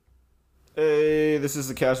Hey, this is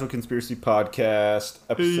the Casual Conspiracy Podcast,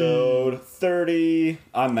 Hey. episode 30.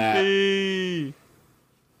 I'm Matt. Hey,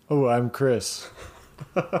 Oh, I'm Chris.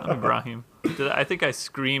 I'm Ibrahim. I think I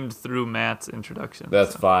screamed through Matt's introduction.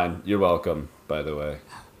 That's fine. You're welcome, by the way,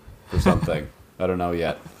 for something. I don't know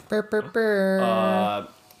yet.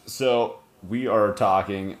 So, we are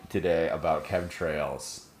talking today about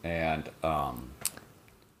chemtrails. And,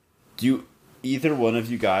 do either one of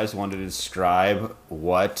you guys want to describe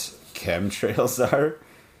what chemtrails are?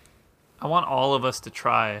 I want all of us to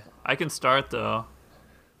try. I can start though.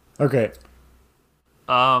 Okay.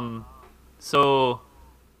 So,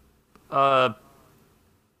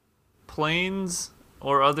 planes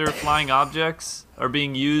or other flying objects are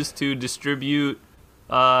being used to distribute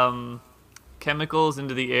chemicals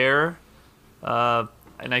into the air, and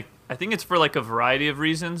I think it's for like a variety of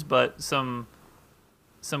reasons, but some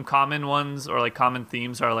common ones or like common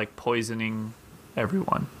themes are like poisoning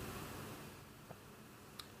everyone.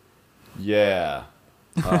 Yeah.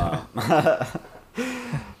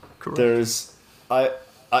 Correct. There's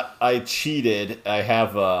I cheated. I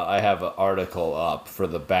have an article up for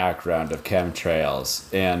the background of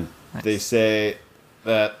chemtrails, and they Nice. say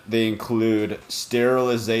that they include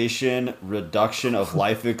sterilization, reduction of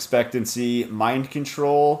life expectancy, mind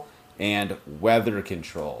control, and weather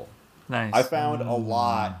control. Nice. I found a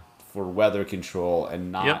lot for weather control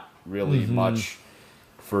and not Yep. really much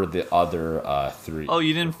for the other three. Oh,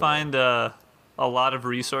 you didn't find a lot of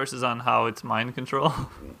resources on how it's mind control?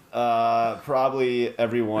 Probably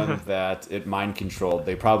everyone that it mind controlled,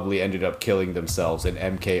 they probably ended up killing themselves in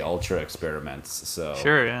MK Ultra experiments. So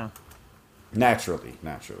Sure, yeah. naturally.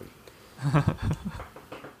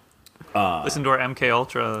 Listen to our MK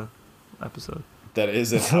Ultra episode. That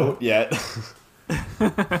isn't out yet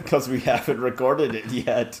because we haven't recorded it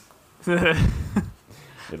yet. It'll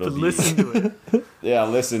But listen to it. Yeah,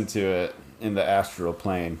 listen to it in the astral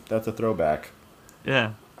plane. That's a throwback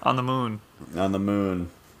Yeah, on the moon. on the moon.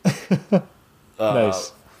 Nice.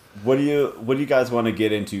 What do you guys want to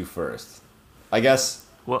get into first? I guess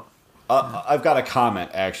Well, I've got a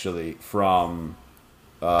comment actually from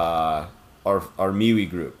our MeWe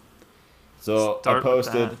group. So Start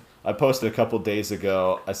with that. I posted a couple days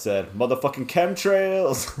ago. I said, "Motherfucking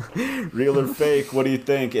chemtrails, real or fake? What do you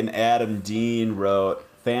think?" And Adam Dean wrote,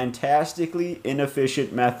 "Fantastically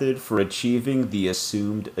inefficient method for achieving the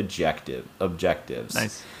assumed objectives."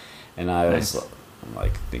 nice. And I was Nice. I'm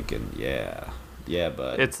like thinking, yeah,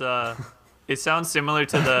 but It's it sounds similar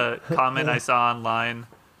to the comment I saw online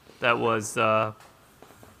that was the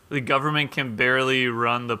government can barely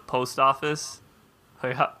run the post office.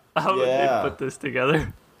 Like how would Yeah. they put this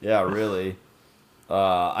together? yeah, really.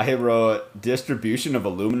 I wrote distribution of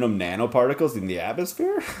aluminum nanoparticles in the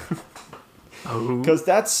atmosphere. Oh, Because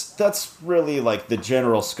that's really like the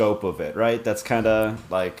general scope of it, right? That's kind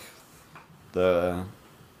of like the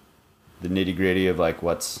nitty gritty of like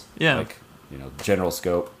what's Yeah. like general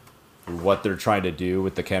scope. What they're trying to do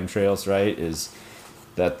with the chemtrails, right? Is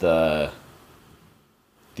that the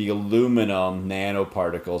aluminum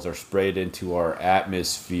nanoparticles are sprayed into our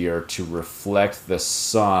atmosphere to reflect the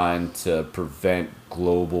sun to prevent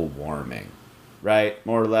global warming, right?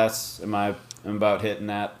 More or less. I'm about hitting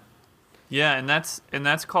that? yeah, and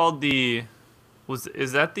that's called is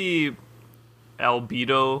that the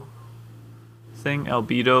albedo thing,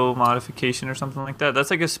 albedo modification or something like that? That's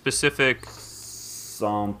like a specific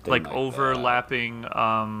Something like that. overlapping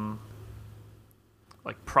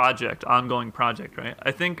like ongoing project, right?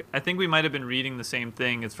 I think we might have been reading the same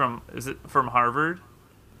thing. Is it from Harvard?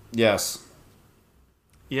 Yes.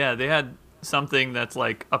 Yeah, they had something that's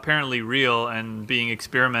like apparently real and being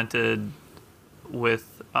experimented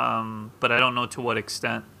with, but I don't know to what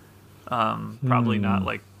extent. Probably not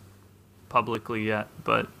like publicly yet,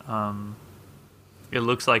 but it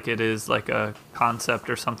looks like it is like a concept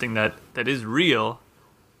or something that is real.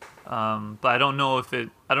 But I don't know if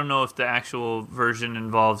the actual version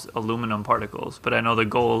involves aluminum particles. But I know the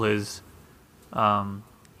goal is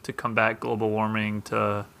to combat global warming,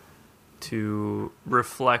 to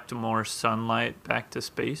reflect more sunlight back to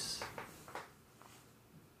space.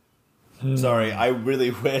 Sorry, I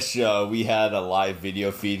really wish we had a live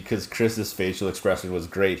video feed because Chris's facial expression was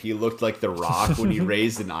great. He looked like The Rock when he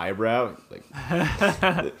raised an eyebrow. Like,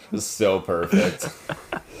 it was so perfect.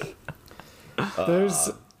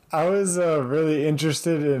 I was really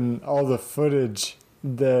interested in all the footage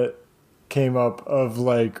that came up of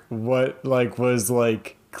what was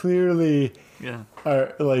clearly Yeah.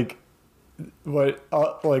 like what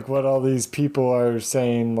all these people are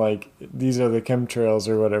saying, like these are the chemtrails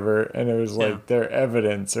or whatever, and it was like Yeah. their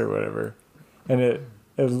evidence or whatever, and it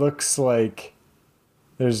looks like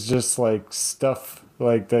there's just like stuff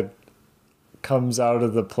like that comes out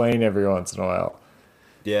of the plane every once in a while.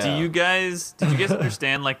 Yeah. Did you guys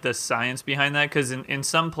understand like the science behind that? Because in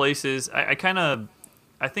some places, I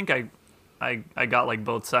think I got like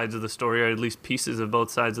both sides of the story, or at least pieces of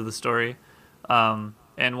both sides of the story.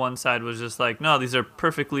 And one side was just like, no, these are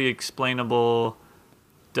perfectly explainable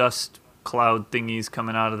dust cloud thingies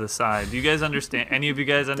coming out of the side. Do you guys understand? Any of you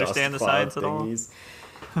guys understand the science at all?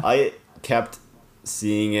 I kept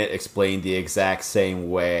seeing it explained the exact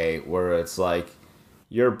same way, where it's like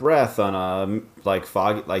your breath on a like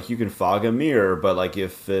fog, like you can fog a mirror, but like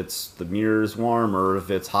if it's the mirror's warm or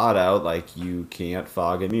if it's hot out, like you can't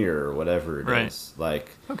fog a mirror or whatever it is. Like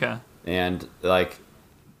Okay. and like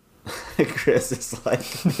Chris is like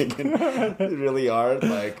thinking really hard,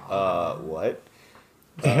 like what?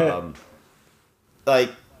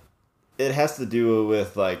 Like it has to do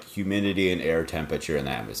with like humidity and air temperature in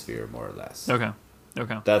the atmosphere, more or less. Okay.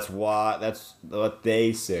 That's what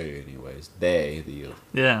they say, anyways.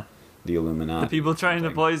 Yeah. The Illuminati. The people trying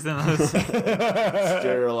to poison us.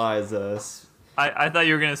 Sterilize us. I thought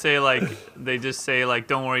you were gonna say like they just say like,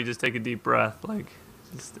 don't worry, just take a deep breath. Like,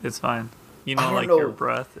 it's fine. You know, like your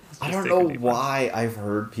breath. I don't know why I've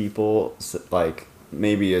heard people like,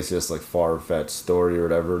 maybe it's just like far-fetched story or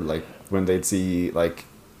whatever. Like when they'd see like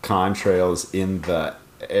contrails in the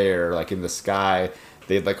air, like in the sky,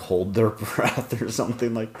 they'd like hold their breath or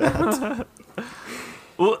something like that.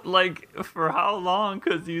 Well, like for how long?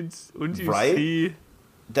 Because wouldn't you see?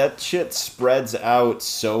 That shit spreads out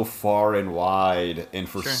so far and wide and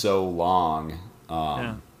for so long.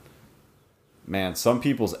 Yeah. Man, some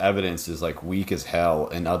people's evidence is like weak as hell,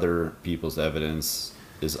 and other people's evidence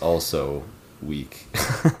is also weak.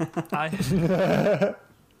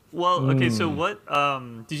 Well, okay, so what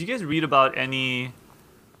did you guys read about any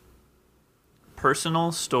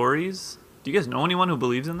personal stories? Do you guys know anyone who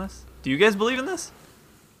believes in this? Do you guys believe in this?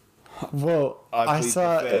 Well, I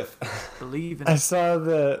saw Believe in I saw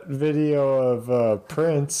the video of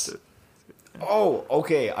Prince. Oh,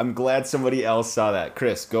 okay. I'm glad somebody else saw that.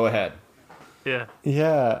 Chris, go ahead. Yeah.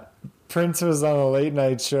 Yeah, Prince was on a late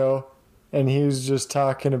night show, and he was just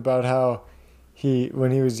talking about how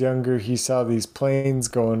when he was younger, he saw these planes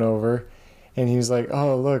going over, and he was like,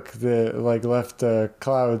 "Oh, look, the like left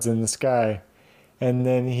clouds in the sky," and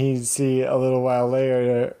then he'd see a little while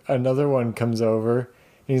later another one comes over, and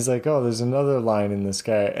he's like, "Oh, there's another line in the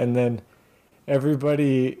sky," and then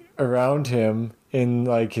everybody around him in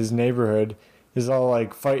like his neighborhood is all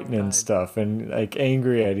like fighting and stuff and like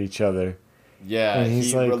angry at each other. Yeah, and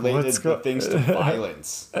he's he like, related the things to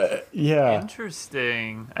violence. Yeah.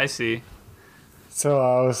 Interesting. I see. So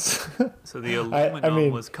I was. So the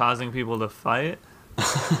aluminum was causing people to fight?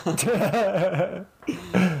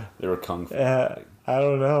 They were kung fu. I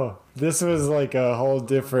don't know. This was like a whole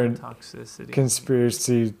different toxicity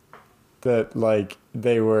conspiracy that like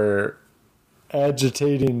they were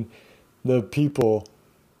agitating the people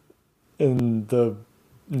in the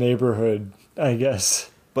neighborhood, I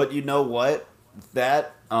guess. But you know what?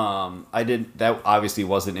 That that obviously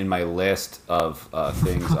wasn't in my list of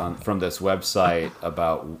things from this website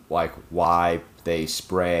about like why they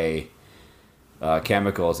spray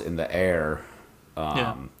chemicals in the air.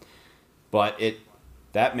 But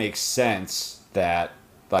that makes sense that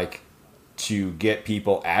like to get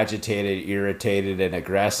people agitated, irritated, and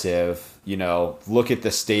aggressive. You know, look at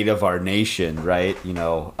the state of our nation, right? You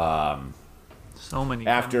know. So many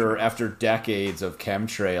after decades of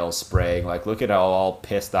chemtrails spraying, like look at how all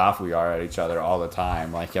pissed off we are at each other all the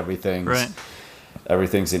time. Like everything's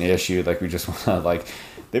an issue. Like we just want to like,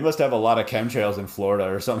 they must have a lot of chemtrails in Florida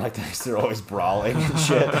or something like that. 'Cause they're always brawling and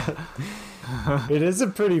shit. It is a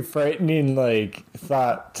pretty frightening like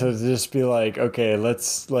thought to just be like, okay,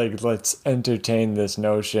 let's entertain this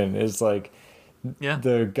notion. It's like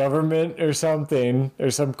the government or something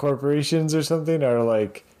or some corporations or something are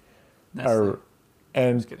like are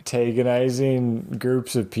antagonizing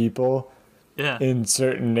groups of people in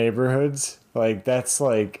certain neighborhoods. Like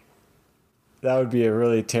that would be a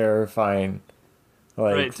really terrifying to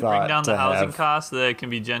bring down the housing costs so that it can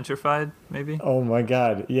be gentrified, maybe. Oh my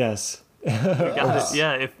god, yes. We got it.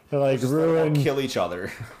 Yeah, if like just ruin, kill each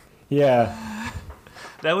other. Yeah.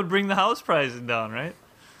 That would bring the house prices down, right?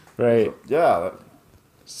 Right. Yeah.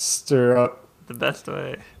 Stir up the best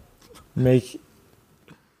way.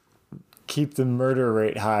 Keep the murder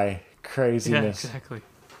rate high. Craziness. Yeah, exactly.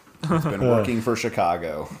 It's been working for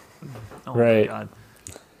Chicago. Oh right. My God.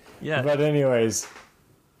 Yeah. But anyways,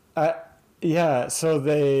 so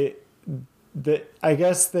they I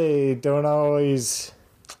guess they don't always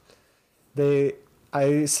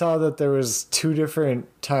I saw that there was two different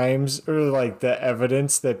times, or like the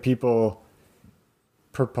evidence that people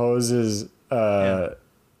proposes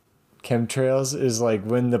chemtrails is like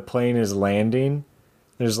when the plane is landing,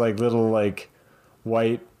 there's like little like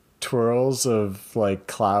white twirls of like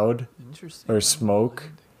cloud Interesting. or smoke,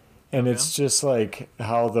 and Okay. it's just like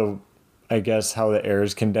how the air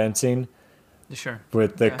is condensing Sure.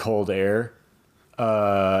 with the Okay. cold air.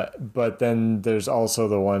 But then there's also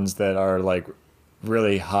the ones that are like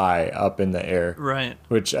really high up in the air, Right.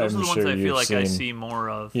 which Those I'm are the sure ones I you've feel like seen. I see more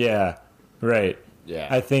of. Yeah, right. Yeah.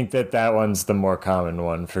 I think that one's the more common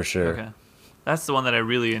one for sure. Okay. That's the one that I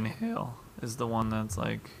really inhale. Is the one that's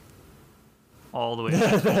like all the way.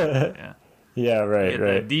 Yeah. Yeah, right, Get that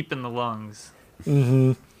right, deep in the lungs.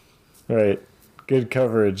 right. Good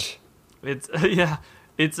coverage. It's yeah.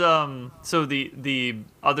 It's so the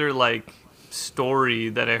other like story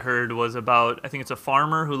that I heard was about, I think it's a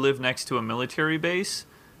farmer who lived next to a military base,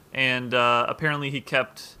 and apparently he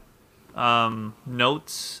kept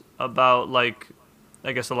notes about, like,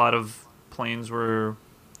 I guess a lot of planes were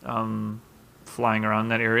flying around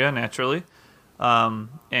that area naturally,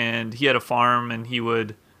 and he had a farm, and he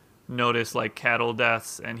would notice like cattle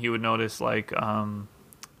deaths, and he would notice like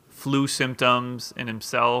flu symptoms in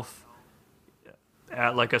himself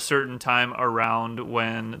at like a certain time around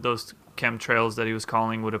when those chemtrails that he was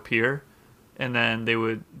calling would appear, and then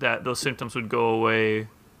those symptoms would go away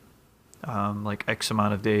like X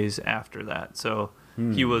amount of days after that. So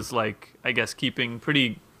he was like, I guess, keeping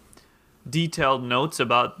pretty detailed notes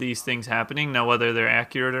about these things happening. Now whether they're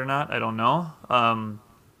accurate or not, I don't know.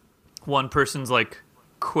 One person's like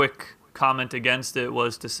quick comment against it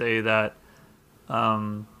was to say that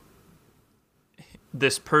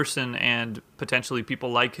this person and potentially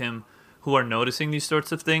people like him who are noticing these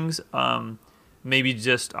sorts of things maybe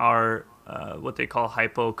just are what they call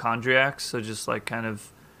hypochondriacs, so just like kind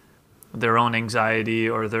of their own anxiety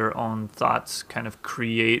or their own thoughts kind of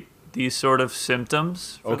create these sort of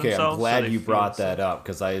symptoms for Okay, I'm themselves, so glad they you feel brought sick. that up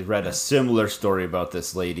because I read a similar story about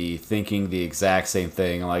this lady thinking the exact same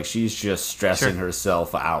thing. Like, she's just stressing Sure.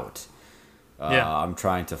 herself out. Yeah. I'm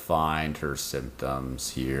trying to find her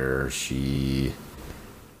symptoms here. She.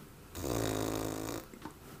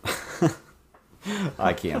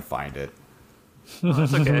 I can't find it.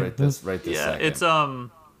 That's okay. Right this Yeah,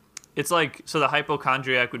 second. it's like, so the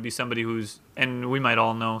hypochondriac would be somebody who's, and we might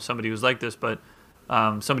all know somebody who's like this, but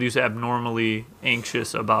somebody who's abnormally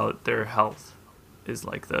anxious about their health is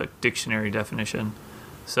like the dictionary definition.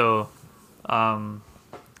 So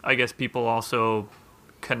I guess people also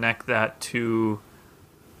connect that to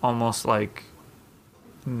almost like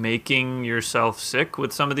making yourself sick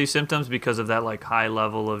with some of these symptoms because of that like high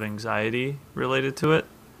level of anxiety related to it.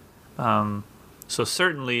 So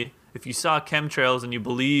certainly, if you saw chemtrails and you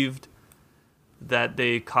believed that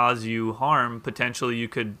they cause you harm, potentially you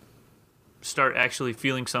could start actually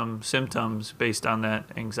feeling some symptoms based on that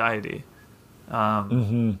anxiety.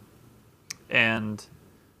 And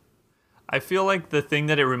I feel like the thing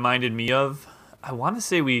that it reminded me of, I want to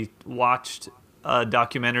say we watched a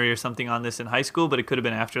documentary or something on this in high school, but it could have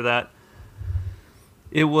been after that.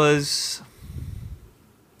 It was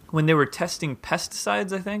when they were testing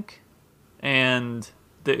pesticides, I think. And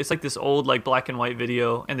it's like this old like black and white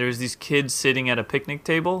video, and there's these kids sitting at a picnic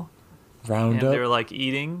table and they're Roundup. like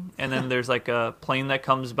eating, and then there's like a plane that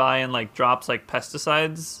comes by and like drops like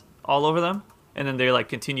pesticides all over them, and then they like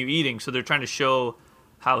continue eating. So they're trying to show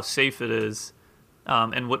how safe it is.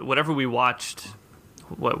 And whatever we watched,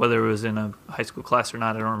 whether it was in a high school class or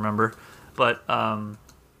not, I don't remember, but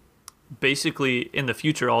basically in the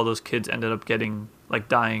future all those kids ended up getting like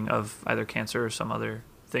dying of either cancer or some other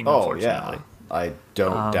thing. Oh, Unfortunately. yeah. I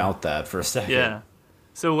don't doubt that for a second. Yeah.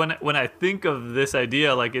 So when I think of this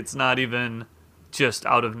idea, like, it's not even just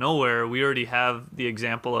out of nowhere. We already have the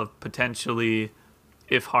example of potentially,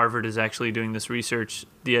 if Harvard is actually doing this research,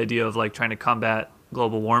 the idea of like trying to combat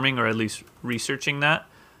global warming, or at least researching that.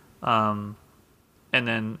 And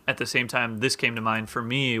then at the same time, this came to mind for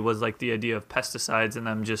me was like the idea of pesticides and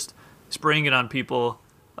them just spraying it on people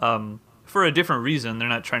for a different reason. They're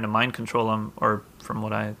not trying to mind control them, or from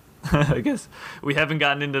what I guess we haven't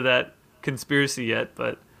gotten into that conspiracy yet,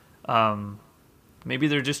 but maybe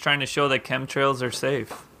they're just trying to show that chemtrails are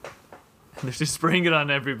safe. And they're just spraying it on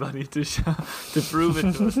everybody to prove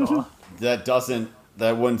it to us all.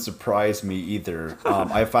 That wouldn't surprise me either.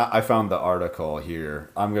 I found the article here.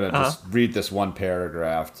 I'm gonna just read this one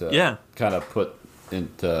paragraph to kind of put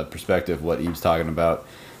into perspective what Eve's talking about.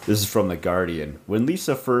 This is from The Guardian. When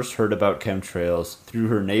Lisa first heard about chemtrails through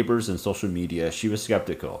her neighbors and social media, she was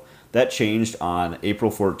skeptical. That changed on April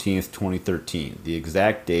 14th, 2013. The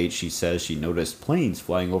exact date she says she noticed planes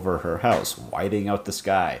flying over her house, whiting out the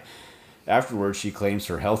sky. Afterwards, she claims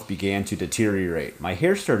her health began to deteriorate. My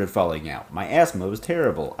hair started falling out. My asthma was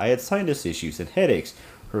terrible. I had sinus issues and headaches.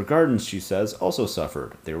 Her gardens, she says, also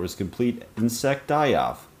suffered. There was complete insect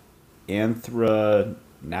die-off.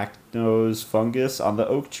 Anthracnose fungus on the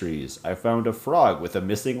oak trees. I found a frog with a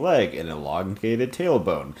missing leg and elongated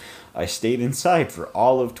tailbone. I stayed inside for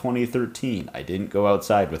all of 2013. I didn't go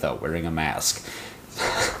outside without wearing a mask.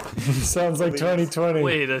 Sounds like 2020.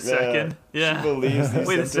 Wait a second. Yeah. She believes these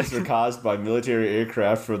Wait a symptoms second. are caused by military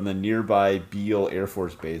aircraft from the nearby Beale Air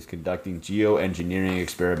Force Base conducting geoengineering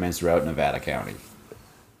experiments throughout Nevada County.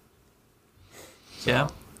 Yeah.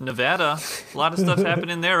 Nevada. A lot of stuff's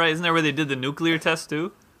happening there, right? Isn't that where they did the nuclear test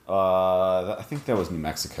too? I think that was New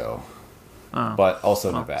Mexico, Oh. but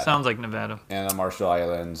also Well, Nevada. sounds like Nevada. And the Marshall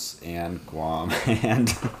Islands and Guam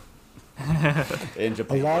and in A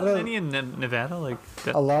Japan. lot of Any in Nevada? Like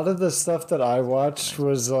that? a lot of the stuff that I watched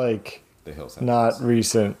was like The hills. not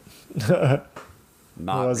recent. Not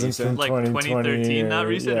wasn't recent. from- Like 2020 2013, not or-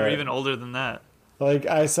 recent, or yeah. even older than that. Like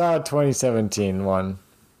I saw a 2017 one,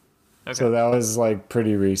 Okay. so that was like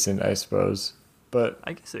pretty recent, I suppose. But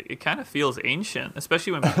I guess it kind of feels ancient,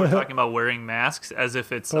 especially when people are talking about wearing masks as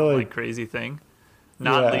if it's some Totally. like crazy thing.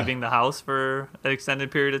 Not Yeah. leaving the house for an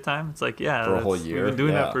extended period of time. It's like, yeah, For a whole that's- year, We've been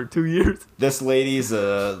doing yeah. that for 2 years. This lady's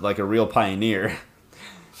like a real pioneer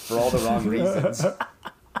for all the wrong reasons.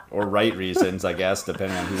 Or right reasons, I guess,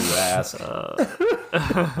 depending on who you ask.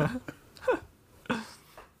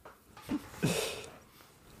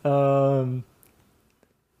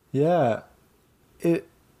 Yeah,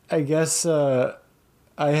 I guess I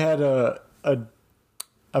had I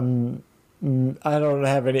don't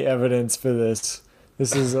have any evidence for this.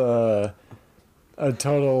 This is a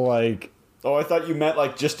total like Oh, I thought you meant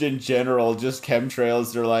like just in general, just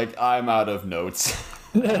chemtrails. They're like, I'm out of notes.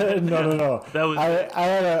 no. That was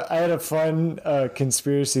I had a fun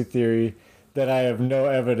conspiracy theory that I have no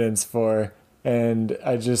evidence for, and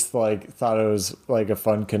I just like thought it was like a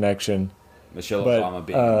fun connection. Michelle But, Obama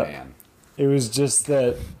being a man. It was just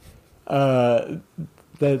that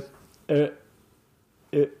that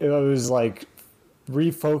it was like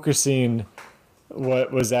refocusing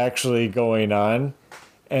what was actually going on,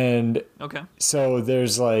 and okay. so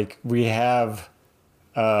there's like we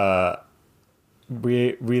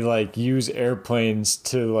like use airplanes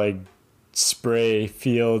to like spray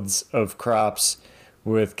fields of crops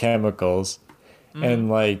with chemicals, and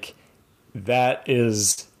like that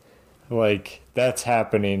is like that's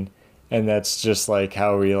happening, and that's just like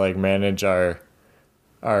how we like manage our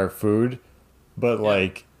food. But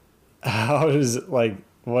like how does like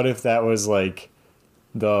what if that was like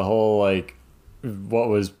the whole like what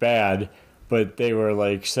was bad, but they were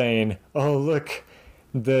like saying, oh look,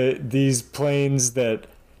 these planes that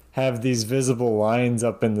have these visible lines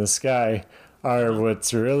up in the sky are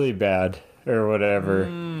what's really bad or whatever.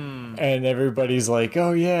 And everybody's like,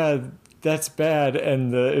 oh yeah, that's bad,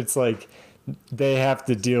 and it's like they have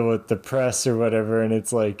to deal with the press or whatever, and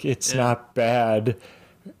it's like it's not bad,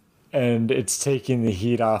 and it's taking the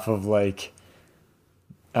heat off of like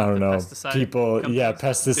I don't know pesticide people, yeah,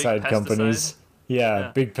 companies? pesticide Big companies, pesticide? yeah,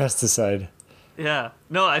 Yeah. big pesticide. Yeah.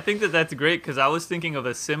 No, I think that's great because I was thinking of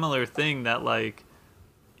a similar thing that like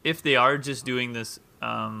if they are just doing this,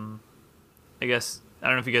 I guess I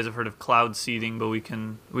don't know if you guys have heard of cloud seeding, but we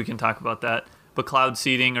can talk about that. But cloud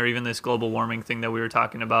seeding or even this global warming thing that we were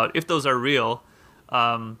talking about, if those are real,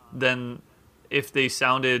 then if they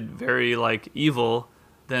sounded very like evil,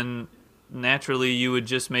 then naturally you would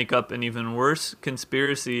just make up an even worse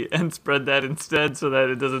conspiracy and spread that instead so that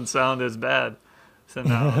it doesn't sound as bad. So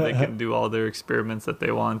now they can do all their experiments that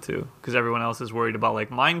they want to because everyone else is worried about like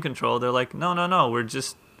mind control. They're like, no, we're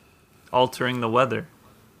just altering the weather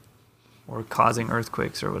or causing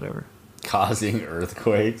earthquakes or whatever. Causing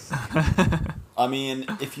earthquakes. I mean,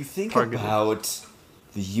 if you think Targeted. about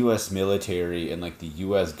the U.S. military and like the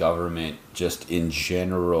U.S. government just in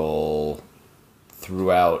general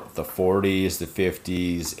throughout the 40s, the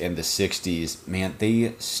 50s, and the 60s, man,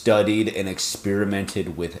 they studied and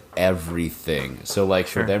experimented with everything. So like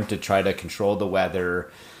Sure. for them to try to control the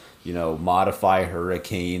weather, you know, modify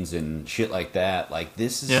hurricanes and shit like that, like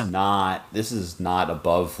this is not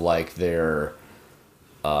above like their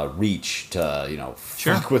reach to, you know,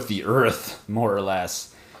 Sure. fuck with the earth, more or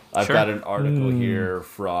less. I've Sure. got an article here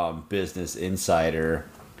from Business Insider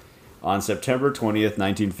On September 20th,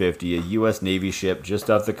 1950, a U.S. Navy ship just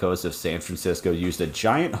off the coast of San Francisco used a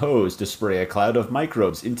giant hose to spray a cloud of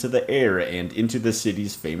microbes into the air and into the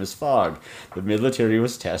city's famous fog. The military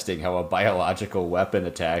was testing how a biological weapon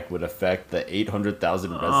attack would affect the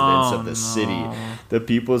 800,000 residents of the city. The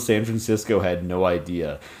people of San Francisco had no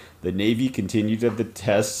idea. The Navy continued the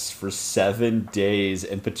tests for 7 days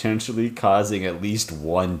and potentially causing at least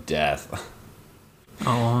one death.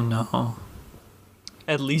 Oh no.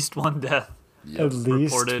 At least one death. At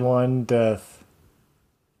least reported. one death.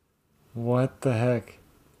 What the heck?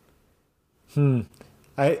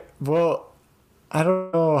 I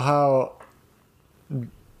don't know how.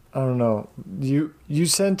 I don't know. You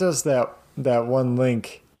sent us that one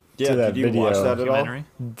link to that did you video. watch that at all? Documentary.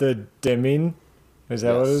 The dimming. Is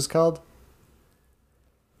that what it Yes. was called?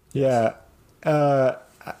 Yeah.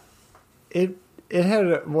 It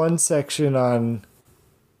had one section on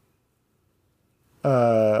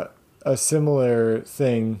a similar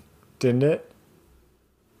thing, didn't it?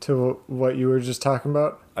 To what you were just talking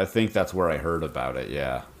about? I think that's where I heard about it,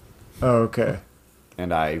 yeah. Oh, okay.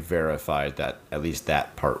 And I verified that at least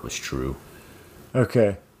that part was true.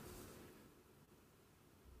 Okay.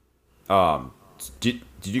 Did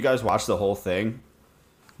you guys watch the whole thing?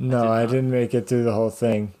 No, I didn't make it through the whole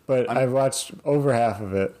thing, but I watched over half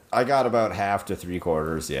of it. I got about half to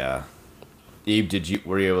 3/4, yeah. Eve,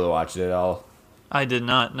 were you able to watch it at all? I did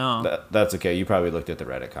not know. That's okay. You probably looked at the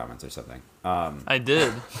Reddit comments or something. I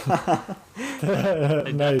did. I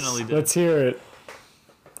Nice. definitely did. Let's hear it.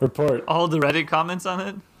 Report. All the Reddit comments on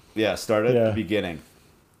it? Yeah, start at Yeah. the beginning.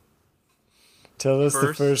 Tell us the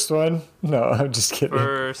First- first one. No, I'm just kidding.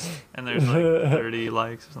 First, and there's like 30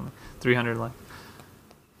 likes or something. 300 likes.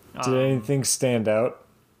 Did anything stand out?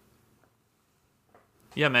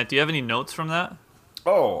 Yeah, Matt, do you have any notes from that?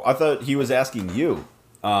 Oh, I thought he was asking you.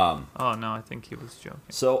 Oh, no, I think he was joking.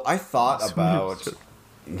 So I thought about...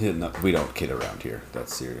 No, we don't kid around here.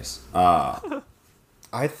 That's serious.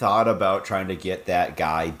 I thought about trying to get that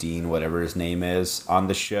guy, Dean, whatever his name is, on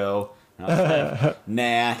the show. And I was like,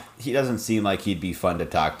 nah, he doesn't seem like he'd be fun to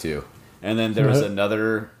talk to. And then there was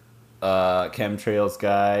another chemtrails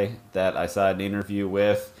guy that I saw an interview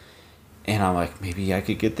with. And I'm like, maybe I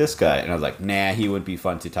could get this guy. And I was like, nah, he wouldn't be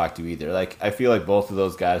fun to talk to either. Like, I feel like both of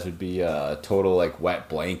those guys would be a total, like, wet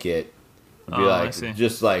blanket. Would be I like, see.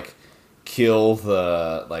 just, like, kill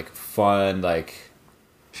the, like, fun, like,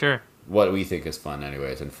 Sure. what we think is fun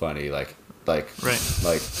anyways, and funny, like, Right.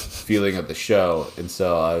 like, feeling of the show. And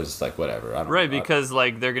so I was just like, whatever. I don't Right, because,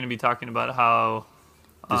 like, they're going to be talking about how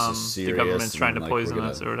this is the serious government's trying and, to like, poison we're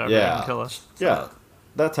gonna- us or whatever Yeah. and kill us. Yeah,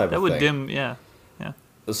 that type That of would thing. dim, yeah.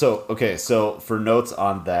 So for notes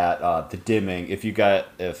on that, the dimming,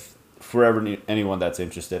 if for anyone that's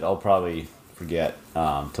interested, I'll probably forget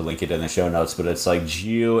to link it in the show notes, but it's like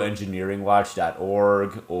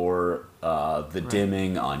geoengineeringwatch.org or the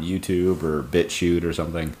dimming on YouTube or BitChute or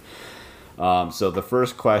something. So the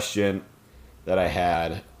first question that I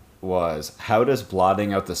had was, how does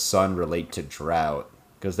blotting out the sun relate to drought?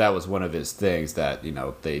 Because that was one of his things that,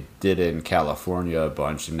 they did in California a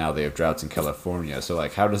bunch, and now they have droughts in California. So,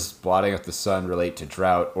 like, how does blotting out the sun relate to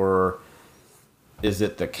drought? Or is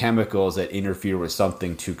it the chemicals that interfere with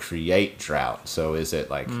something to create drought? So is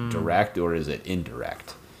it, like, direct or is it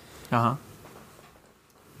indirect? Uh-huh.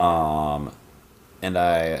 And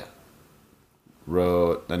I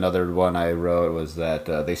wrote, another one I wrote was that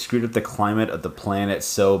they screwed up the climate of the planet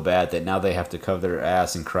so bad that now they have to cover their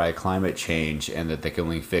ass and cry climate change, and that they can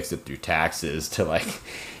only fix it through taxes to, like,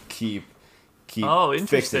 keep Oh, fixing,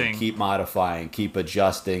 interesting. keep modifying, keep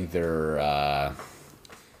adjusting their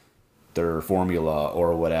formula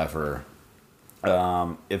or whatever.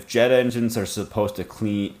 If jet engines are supposed to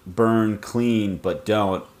burn clean but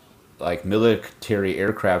don't, like, military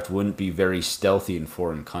aircraft wouldn't be very stealthy in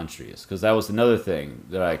foreign countries, because that was another thing.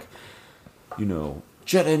 They're like,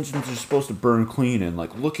 jet engines are supposed to burn clean, and,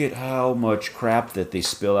 like, look at how much crap that they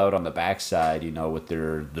spill out on the backside, with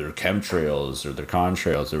their chemtrails or their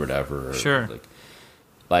contrails or whatever. Or, Sure.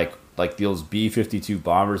 like those B-52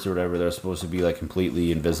 bombers or whatever, they're supposed to be, like,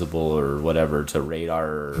 completely invisible or whatever to radar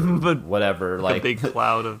or But whatever. A Like, big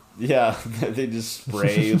cloud of... yeah, they just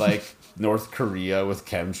spray, like, North Korea with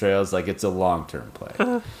chemtrails. Like, it's a long-term play.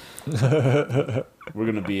 We're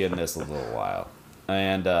going to be in this a little while.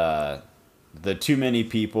 And the too many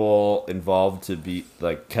people involved to be,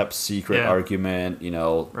 like, kept secret Yeah. argument,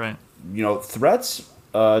 Right. threats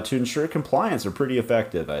to ensure compliance are pretty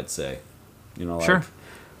effective, I'd say. Sure.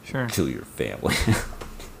 Sure. Kill your family.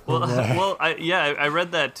 Well, I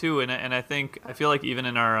read that too, and I feel like even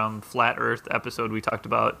in our Flat Earth episode we talked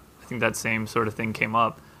about, I think that same sort of thing came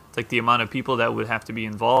up. it's like the amount of people that would have to be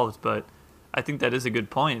involved. But I think that is a good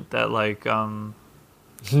point. That like, I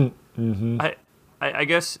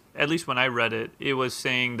guess at least when I read it, it was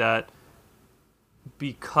saying that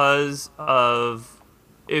because of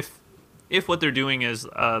if what they're doing is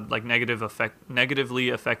like negatively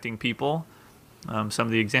affecting people. Some of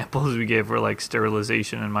the examples we gave were like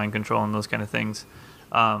sterilization and mind control and those kind of things.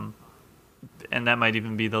 And that might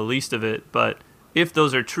even be the least of it. But if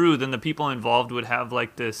those are true, then the people involved would have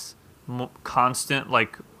like this constant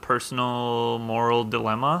like personal moral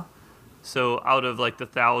dilemma. So out of like the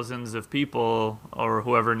thousands of people or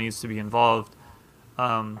whoever needs to be involved,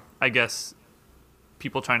 I guess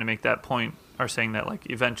people trying to make that point are saying that like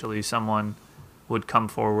eventually someone would come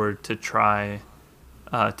forward to try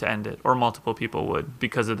to end it, or multiple people would,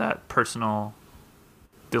 because of that personal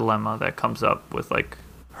dilemma that comes up with like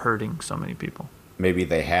hurting so many people. Maybe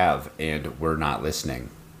they have, and we're not listening.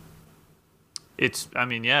 I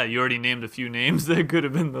mean, yeah, you already named a few names that could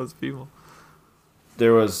have been those people.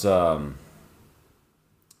 There was the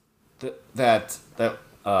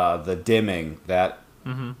Dimming, that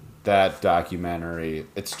documentary.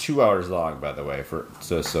 It's 2 hours long, by the way.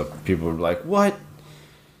 So people were like, "What?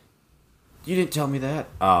 You didn't tell me that."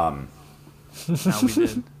 No, we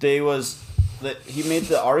did. He made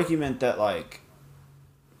the argument that like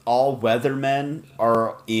all weathermen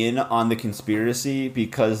are in on the conspiracy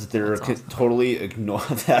because they're totally ignore.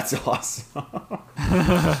 That's awesome.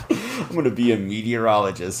 I'm gonna be a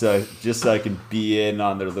meteorologist, just so I can be in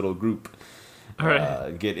on their little group. All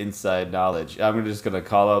right. Get inside knowledge. I'm just gonna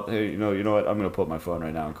call up. Hey, you know what? I'm gonna put my phone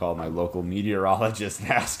right now and call my local meteorologist and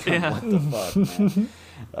ask him what the fuck,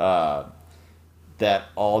 man. That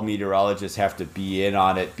all meteorologists have to be in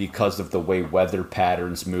on it because of the way weather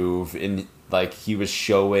patterns move. And like he was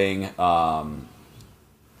showing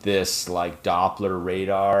this like Doppler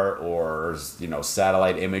radar or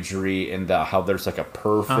satellite imagery, and how there's like a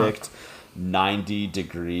perfect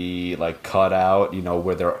 90-degree like cutout,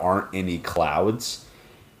 where there aren't any clouds.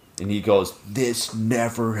 And he goes, "This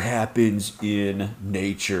never happens in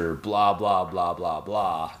nature, blah, blah, blah, blah,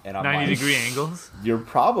 blah." And I'm 90-degree angles? You're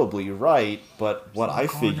probably right, but what I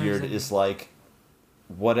figured is like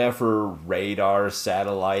whatever radar,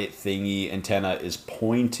 satellite, thingy, antenna is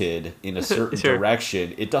pointed in a certain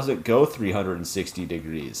direction, it doesn't go 360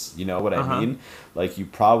 degrees. You know what I mean? Like you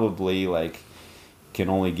probably like can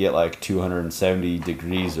only get like 270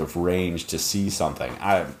 degrees of range to see something.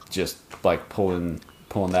 I'm just like pulling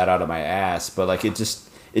that out of my ass, but like it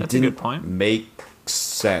didn't make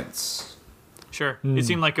sense. Sure. It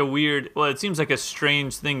seemed like it seems like a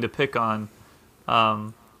strange thing to pick on.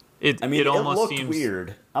 It almost looked seems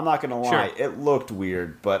weird. I'm not gonna lie, Sure. It looked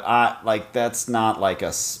weird, but that's not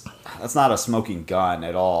a smoking gun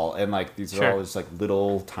at all. And like these are all just like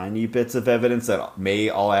little tiny bits of evidence that may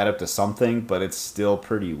all add up to something, but it's still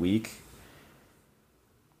pretty weak.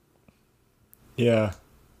 Yeah.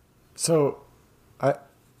 So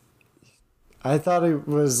I thought it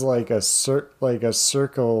was like a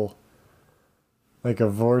circle, like a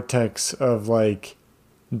vortex of like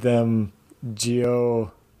them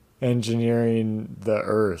geoengineering the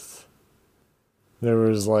Earth. There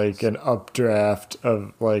was like an updraft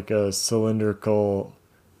of like a cylindrical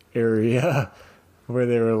area where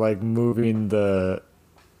they were like moving the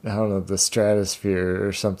stratosphere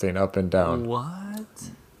or something up and down.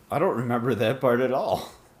 What? I don't remember that part at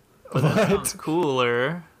all. But that sounds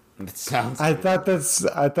cooler. It sounds. I thought that's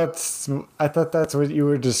what you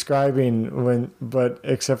were describing but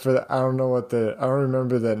except for I don't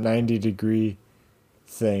remember that 90-degree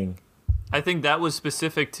thing. I think that was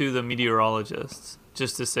specific to the meteorologists,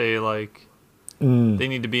 just to say like they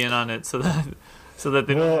need to be in on it so that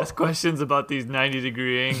they don't ask questions about these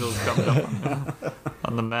 90-degree angles coming up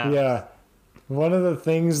on the map. Yeah. One of the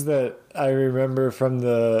things that I remember from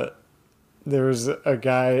there was a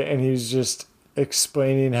guy and he was just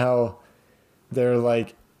explaining how they're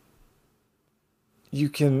like you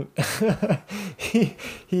can he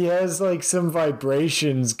has like some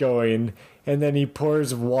vibrations going and then he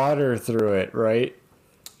pours water through it, right?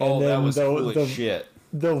 Oh, and then that was cool as shit.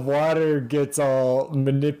 The water gets all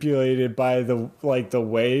manipulated by the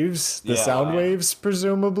waves, the sound waves,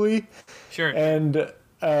 presumably. Sure. And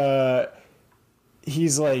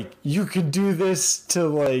he's like, you could do this to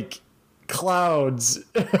like clouds.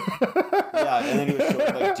 Yeah, and then he was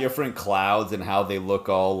showing like different clouds and how they look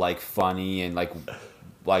all like funny and like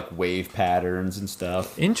wave patterns and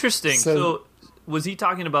stuff. Interesting. So was he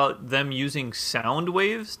talking about them using sound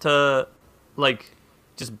waves to like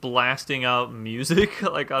just blasting out music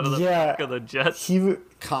like out of the back of the jet? He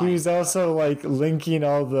was also like linking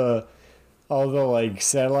all the like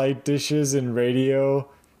satellite dishes and radio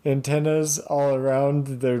antennas all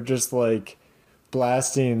around. They're just like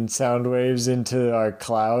blasting sound waves into our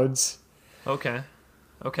clouds, Okay.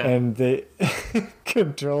 Okay. and they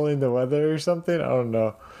controlling the weather or something. I don't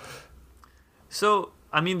know. So,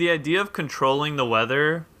 I mean, the idea of controlling the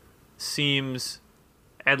weather seems,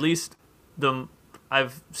 at least the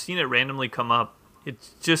I've seen it randomly come up. It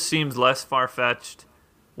just seems less far-fetched,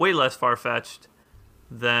 way less far-fetched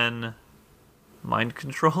than mind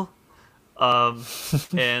control,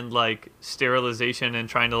 and like sterilization and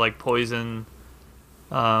trying to like poison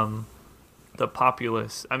the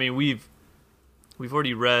populace. I mean, we've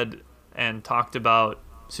already read and talked about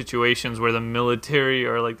situations where the military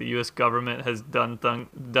or like the U.S. government has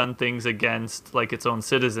done things against like its own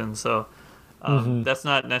citizens. So that's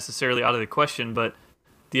not necessarily out of the question. But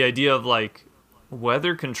the idea of like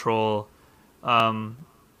weather control, I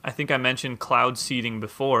think I mentioned cloud seeding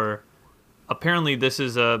before. Apparently, this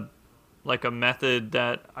is a method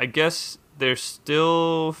that I guess they're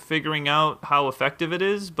still figuring out how effective it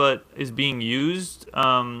is, but is being used in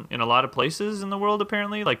a lot of places in the world.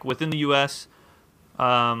 Apparently, like within the U.S.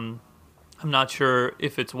 I'm not sure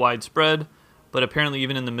if it's widespread, but apparently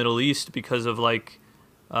even in the Middle East, because of like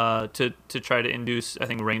to try to induce, I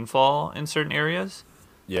think, rainfall in certain areas.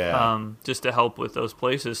 Yeah. Just to help with those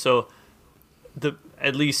places. So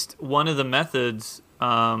at least one of the methods.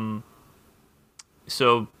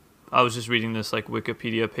 So I was just reading this like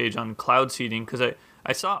Wikipedia page on cloud seeding because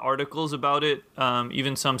I saw articles about it.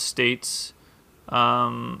 Even some states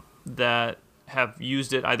that have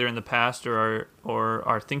used it either in the past or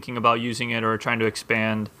are thinking about using it or are trying to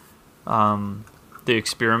expand the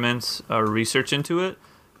experiments or research into it.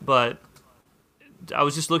 But I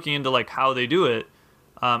was just looking into like how they do it,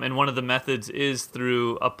 and one of the methods is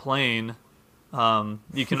through a plane.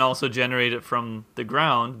 You can also generate it from the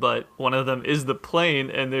ground, but one of them is the plane,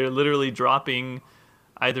 and they're literally dropping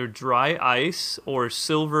either dry ice or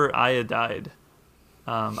silver iodide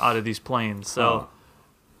out of these planes. So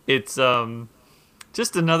it's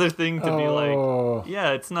just another thing to be like,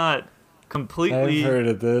 yeah, it's not completely. I've heard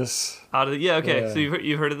of this. Out of yeah, okay. Yeah. So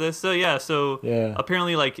you've heard of this? So Yeah.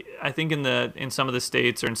 apparently, like I think in some of the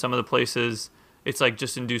states or in some of the places, it's like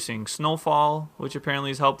just inducing snowfall, which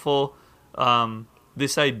apparently is helpful.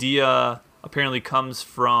 This idea apparently comes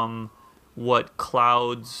from what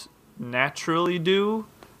clouds naturally do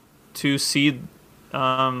to seed,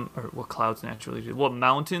 or what clouds naturally do, what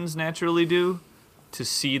mountains naturally do to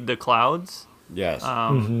seed the clouds. Yes.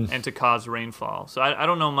 And to cause rainfall. So I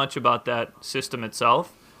don't know much about that system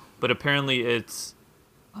itself, but apparently it's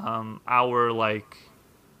our like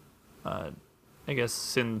I guess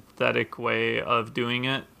synthetic way of doing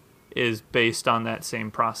it is based on that same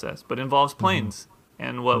process, but involves planes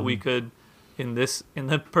and what we could in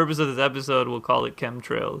the purpose of this episode we'll call it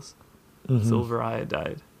chemtrails, silver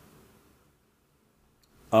iodide.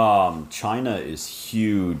 China is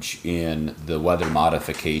huge in the weather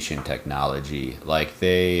modification technology. Like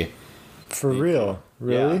For real?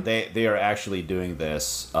 Really? Yeah, they are actually doing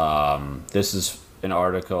this. This is an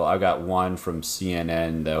article. I got one from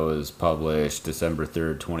CNN that was published December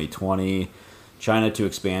 3rd, 2020. China to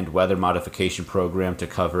expand weather modification program to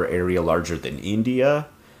cover area larger than India.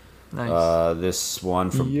 Nice. This one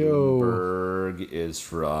from Bloomberg is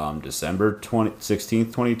from December 16th,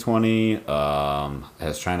 2020.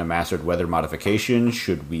 Has China mastered weather modification?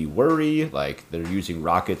 Should we worry? Like, they're using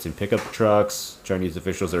rockets and pickup trucks. Chinese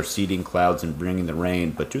officials are seeding clouds and bringing the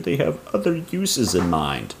rain, but do they have other uses in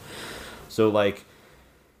mind? So, like,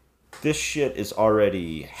 this shit is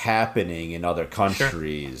already happening in other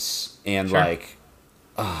countries. Sure. And, like,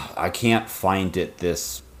 I can't find it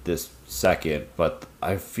this second, but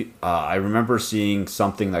I remember seeing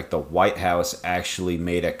something like the White House actually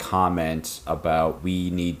made a comment about we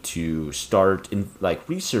need to start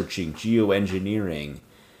researching geoengineering.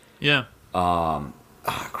 Yeah.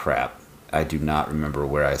 Crap. I do not remember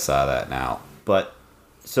where I saw that now. But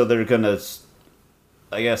so they're gonna,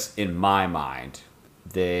 I guess in my mind,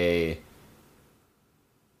 they'll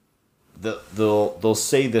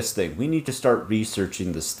say this thing. We need to start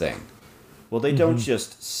researching this thing. Well, they don't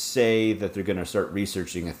just say that they're going to start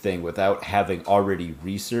researching a thing without having already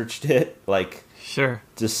researched it. Like, sure.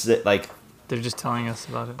 Just like they're just telling us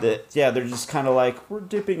about it. They're just kind of like, we're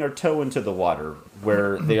dipping our toe into the water,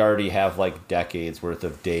 where they already have like decades worth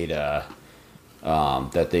of data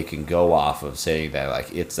that they can go off of, saying that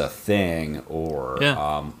like it's a thing, or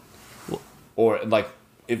like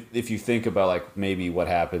if you think about like maybe what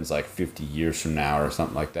happens like 50 years from now or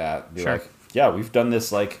something like that, be like, yeah, we've done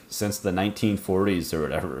this like since the 1940s or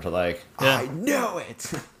whatever. Like, I know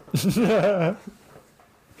it.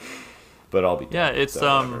 But I'll be it's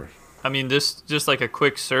whatever. I mean, this just like a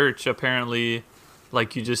quick search. Apparently,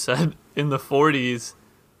 like you just said, in the 40s,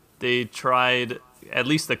 they tried at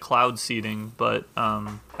least the cloud seeding, but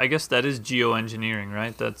I guess that is geoengineering,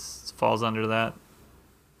 right? That's falls under that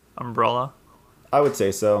umbrella. I would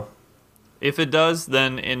say so. If it does,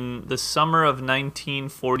 then in the summer of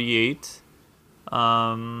 1948,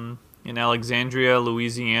 in Alexandria,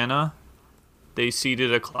 Louisiana, they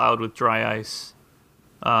seeded a cloud with dry ice,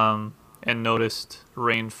 and noticed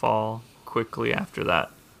rainfall quickly after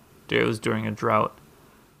that. It was during a drought.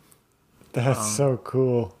 That's so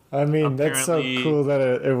cool. I mean, that's so apparently- cool that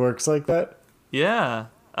it works like that. Yeah,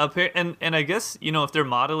 and I guess if they're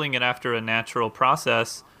modeling it after a natural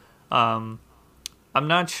process, I'm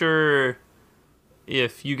not sure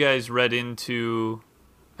if you guys read into.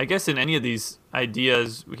 I guess in any of these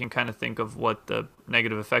ideas, we can kind of think of what the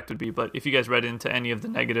negative effect would be. But if you guys read into any of the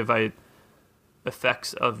negative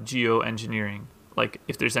effects of geoengineering, like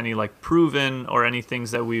if there's any like proven or any things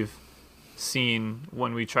that we've seen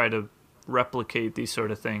when we try to replicate these sort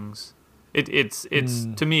of things, it's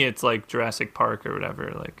to me it's like Jurassic Park or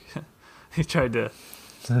whatever. Like they tried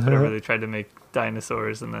to make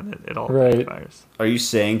dinosaurs and then it all Right. backfires. Are you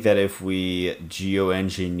saying that if we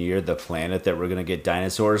geoengineer the planet that we're going to get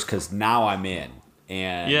dinosaurs? Because now I'm in.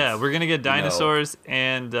 And Yeah, we're gonna get dinosaurs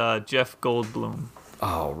and Jeff Goldblum.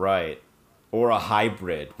 Oh, right. Or a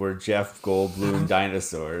hybrid where Jeff Goldblum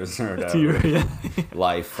dinosaurs or whatever.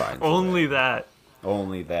 Life finds a Only way. that.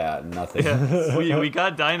 Only that. Nothing. Yeah. we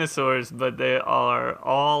got dinosaurs, but they are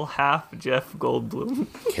all half Jeff Goldblum.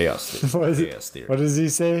 Chaos theory. What, is Chaos it, theory. what does he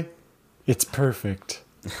say? It's perfect.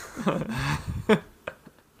 I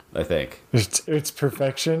think. It's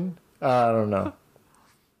perfection. I don't know.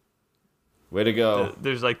 Way to go.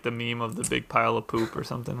 There's like the meme of the big pile of poop or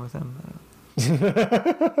something with him.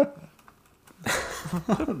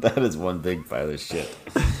 That is one big pile of shit.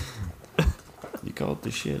 You called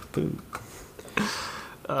the shit poop.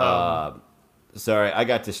 Sorry, I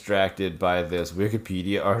got distracted by this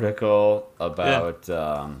Wikipedia article about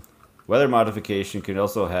weather modification can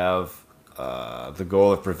also have the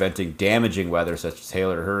goal of preventing damaging weather, such as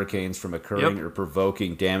hail or hurricanes, from occurring or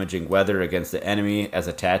provoking damaging weather against the enemy as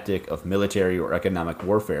a tactic of military or economic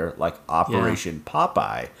warfare, like Operation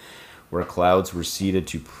Popeye, where clouds were seeded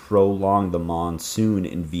to prolong the monsoon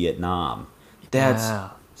in Vietnam. That's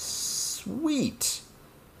sweet.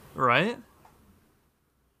 Right?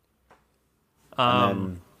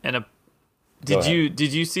 And And Go ahead.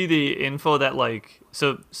 did you see the info that like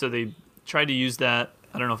so they tried to use that,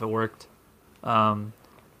 I don't know if it worked,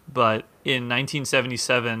 but in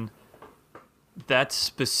 1977 that's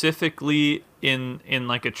specifically in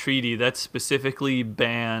like a treaty that's specifically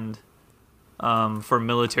banned for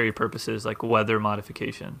military purposes, like weather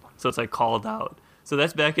modification. So it's like called out. So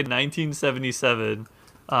that's back in 1977.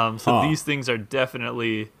 These things are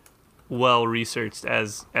definitely well researched,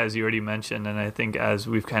 as you already mentioned, and I think as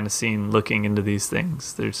we've kind of seen looking into these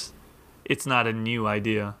things, it's not a new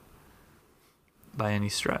idea by any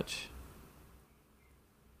stretch.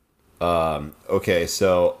 Okay,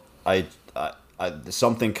 so I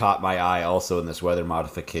something caught my eye also in this weather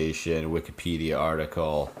modification Wikipedia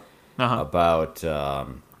article about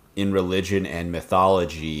in religion and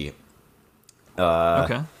mythology.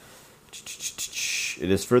 Okay. It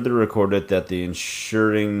is further recorded that the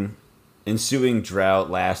ensuing drought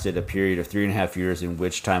lasted a period of 3.5 years, in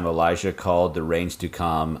which time Elijah called the rains to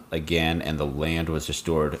come again and the land was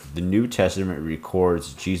restored. The New Testament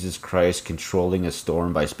records Jesus Christ controlling a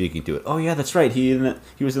storm by speaking to it. Oh yeah, that's right. He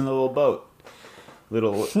was in the little boat.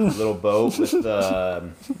 Little boat with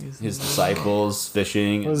his disciples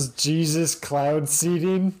fishing. Was Jesus cloud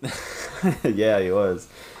seeding? Yeah, he was.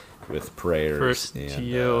 With prayers. First and,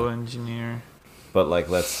 geoengineer. but like,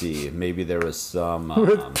 let's see. Maybe there was some.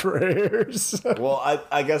 With prayers. Well,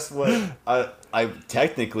 I guess what I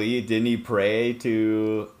technically didn't he pray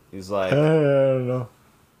to? He's like, I don't know.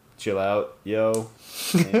 chill out, yo.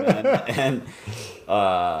 And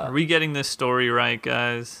Are we getting this story right,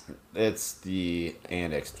 guys? it's the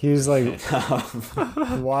annex. He was like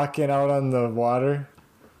walking out on the water.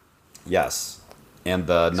 Yes, and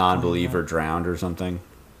the non-believer drowned or something.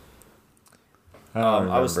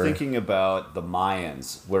 I was remember. thinking about the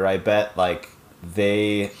Mayans, where I bet like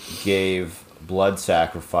they gave blood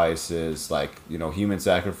sacrifices, like human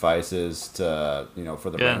sacrifices to for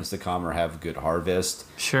the rains to come or have a good harvest.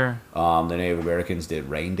 Sure. The Native Americans did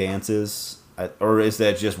rain dances, or is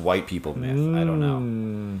that just white people myth? I don't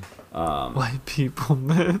know. White people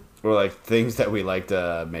myth. Or like things that we like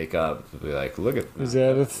to make up. Be like, look at Is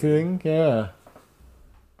that a thing? Yeah.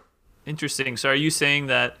 Interesting. So are you saying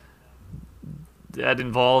that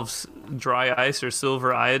involves dry ice or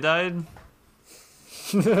silver iodide.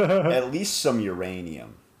 At least some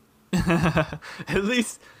uranium. At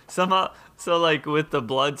least somehow. So like with the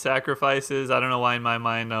blood sacrifices, I don't know why in my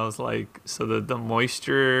mind I was like, so that the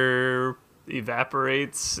moisture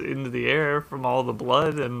evaporates into the air from all the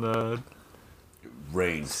blood and the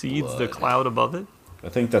Rain seeds blood. the cloud above it. I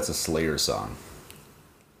think that's a Slayer song.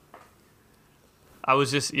 I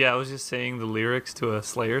was just saying the lyrics to a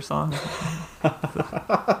Slayer song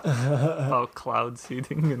about cloud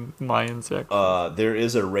seeding and Mayan sacrifice. There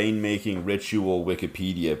is a rainmaking ritual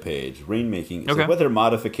Wikipedia page. Rainmaking is Okay. a weather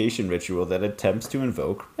modification ritual that attempts to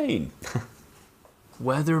invoke rain.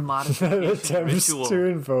 Weather modification Attempts ritual. to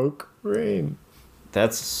invoke rain.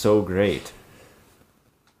 That's so great.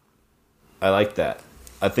 I like that.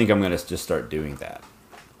 I think I'm going to just start doing that.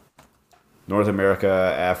 North America,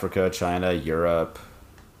 Africa, China, Europe.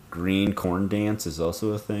 Green corn dance is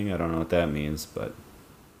also a thing. I don't know what that means, but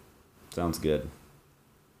sounds good.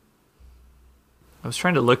 I was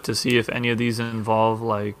trying to look to see if any of these involve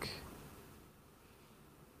like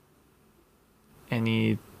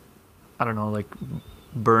any, I don't know, like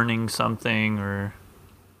burning something or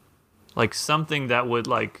like something that would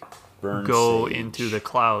like Burn go sage. into the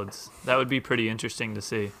clouds. That would be pretty interesting to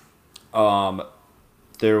see.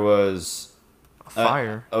 There was...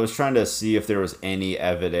 Fire. I was trying to see if there was any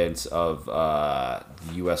evidence of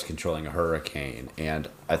the U.S. controlling a hurricane, and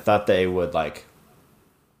I thought they would like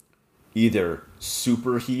either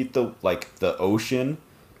superheat the ocean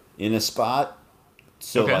in a spot,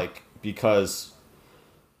 so Okay. like because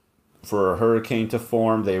for a hurricane to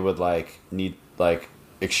form, they would like need like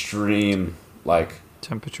extreme like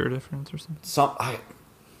Temperature difference or something.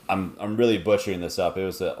 I'm really butchering this up. It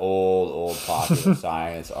was an old popular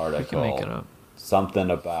science I article. can make it up. Something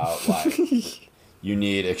about like you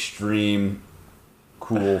need extreme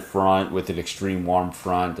cool front with an extreme warm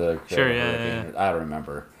front to create Sure, a yeah, hurricane. I don't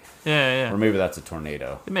remember. Yeah. Or maybe that's a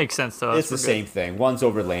tornado. It makes sense to us. It's the We're good. same thing. One's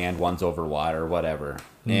over land, one's over water, whatever.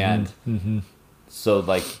 And so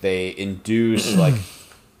like they induce like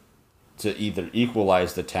to either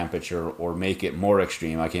equalize the temperature or make it more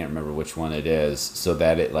extreme. I can't remember which one it is, so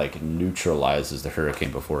that it like neutralizes the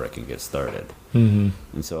hurricane before it can get started. And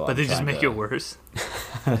so, But they just make it worse.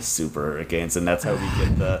 Super hurricanes, and that's how we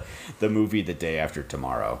get the movie The Day After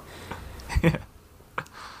Tomorrow.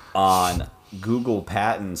 On Google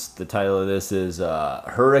Patents, the title of this is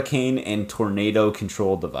Hurricane and Tornado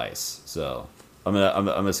Control Device. So I'm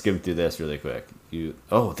gonna skim through this really quick.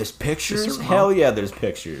 There's pictures? Hell yeah, there's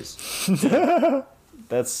pictures.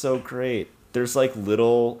 That's so great. There's like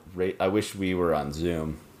little. I wish we were on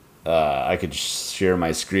Zoom. I could share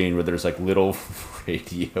my screen where there's like little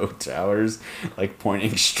radio towers like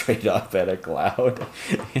pointing straight up at a cloud,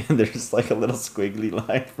 and there's like a little squiggly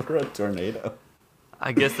line for a tornado.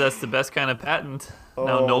 I guess that's the best kind of patent.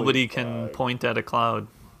 Now Holy nobody can fuck. point at a cloud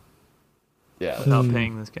Yeah, without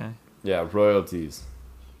paying this guy. yeah, royalties.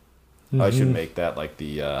 I should make that like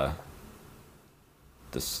the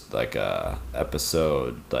this like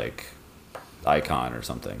episode like icon or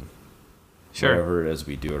something. Sure. Whatever it is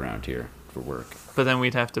we do around here for work. But then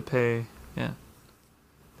we'd have to pay. Yeah.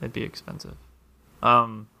 That'd be expensive.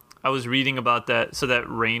 I was reading about that. So that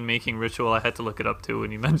rain making ritual, I had to look it up too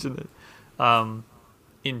when you mentioned it.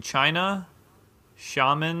 In China,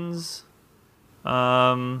 shamans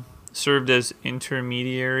served as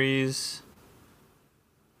intermediaries.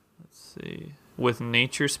 Let's see. With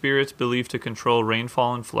nature spirits believed to control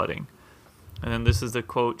rainfall and flooding. And then this is the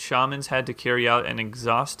quote: shamans had to carry out an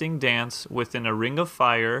exhausting dance within a ring of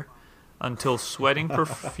fire until sweating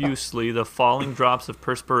profusely the falling drops of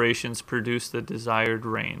perspirations produced the desired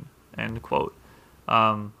rain. End quote.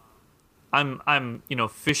 I'm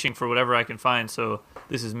fishing for whatever I can find, so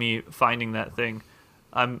this is me finding that thing.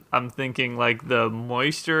 I'm thinking like the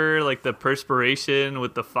moisture, like the perspiration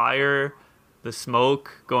with the fire, the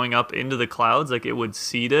smoke going up into the clouds, like it would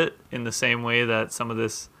seed it in the same way that some of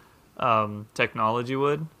this technology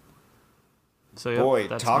would. So yeah, Boy,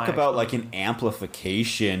 that's talk my about like an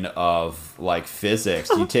amplification of like physics.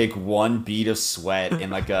 You take one bead of sweat and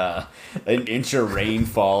like an inch of rain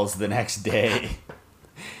falls the next day.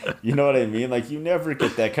 You know what I mean? Like you never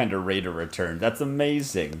get that kind of rate of return. That's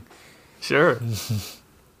amazing. Sure.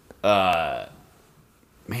 Man,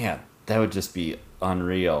 that would just be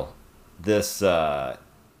unreal. This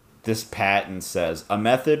patent says a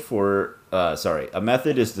method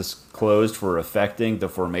is disclosed for affecting the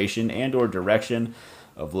formation and or direction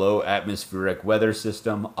of low atmospheric weather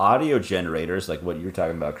system audio generators, like what you're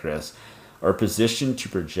talking about, Chris, are positioned to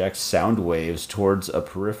project sound waves towards a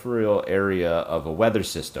peripheral area of a weather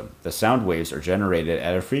system. The sound waves are generated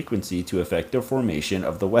at a frequency to affect the formation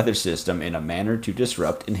of the weather system in a manner to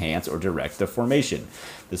disrupt, enhance, or direct the formation.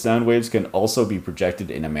 The sound waves can also be projected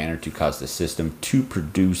in a manner to cause the system to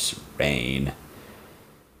produce rain.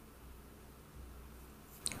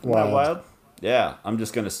 Isn't that wild? Yeah, I'm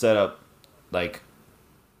just going to set up, like,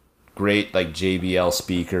 great like JBL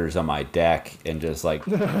speakers on my deck and just like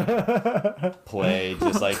play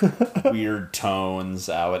just like weird tones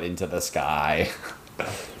out into the sky.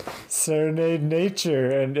 Serenade nature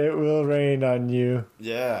and it will rain on you.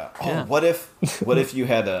 Yeah. Oh, Yeah. what if you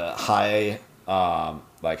had a high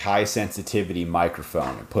high sensitivity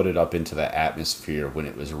microphone and put it up into the atmosphere when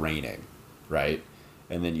it was raining, right?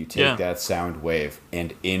 And then you take that sound wave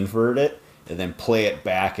and invert it and then play it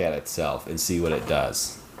back at itself and see what it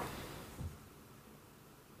does.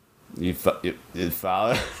 You follow?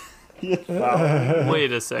 You follow?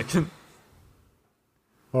 Wait a second.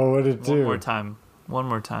 What would it do? One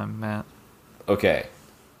more time, Matt. Okay.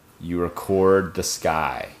 You record the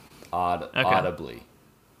sky audibly.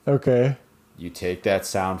 Okay. You take that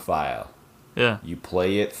sound file. Yeah. You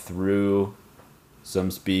play it through some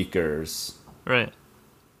speakers Right.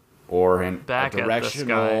 or in Back a at the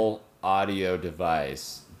directional audio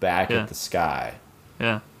device back at the sky.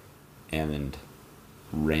 Yeah. And then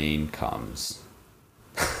rain comes.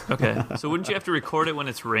 Okay. So wouldn't you have to record it when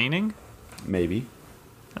it's raining? Maybe.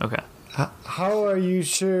 Okay. How are you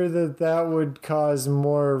sure that would cause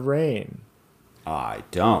more rain? I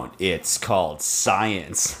don't. It's called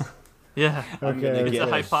science. Yeah. I'm gonna It's get a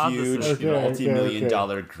a hypothesis. huge Okay,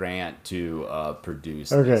 multi-million-dollar grant to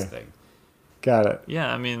produce Okay. this thing. Got it.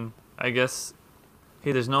 Yeah. I mean, I guess.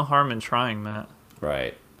 Hey, there's no harm in trying, Matt.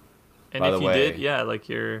 Right. And By if the you way- did, yeah, like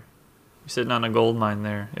you're sitting on a gold mine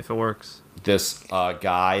there. If it works. This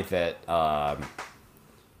guy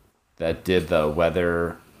that did the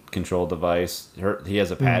weather control device, he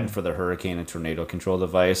has a patent for the hurricane and tornado control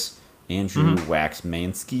device. Andrew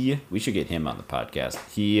Waxmansky. We should get him on the podcast.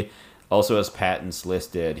 He also has patents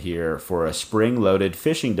listed here for a spring-loaded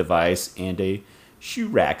fishing device and a shoe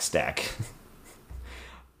rack stack.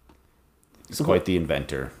 He's quite the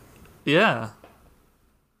inventor. Yeah.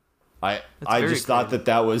 I very just thought creative.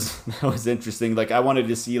 that was interesting. Like I wanted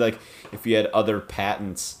to see like if he had other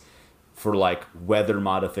patents for like weather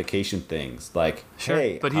modification things. Like Sure.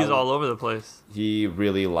 hey, But he's how- all over the place. he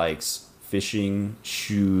really likes fishing,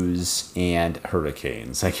 shoes, and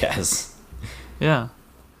hurricanes, I guess. Yeah.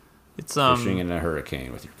 It's Fishing in a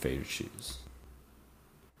hurricane with your favorite shoes.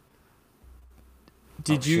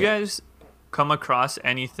 Did you shit. guys come across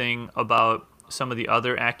anything about some of the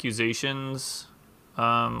other accusations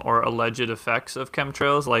or alleged effects of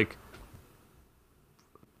chemtrails, like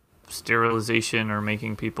sterilization or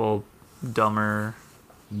making people dumber?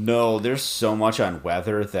 No, there's so much on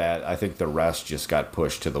weather that I think the rest just got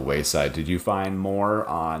pushed to the wayside. Did you find more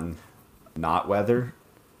on not weather?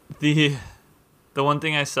 The one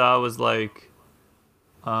thing I saw was like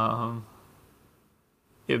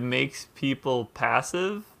it makes people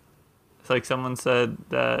passive. It's like someone said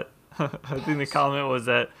that I think the comment was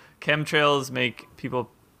that chemtrails make people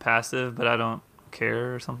passive, but I don't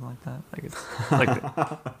care or something like that. Like it's like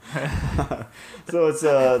So it's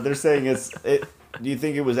they're saying it. Do you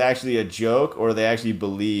think it was actually a joke, or they actually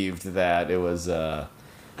believed that it was?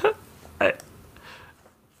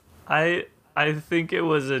 I think it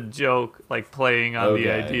was a joke, like playing on the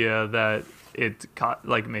Okay. idea that it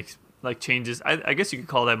like makes like changes. I guess you could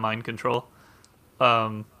call that mind control.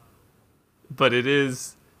 But it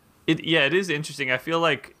is interesting. I feel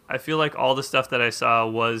like all the stuff that I saw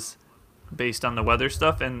was based on the weather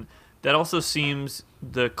stuff, and that also seems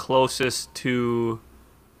the closest to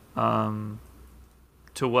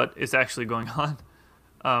what is actually going on.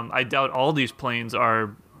 I doubt all these planes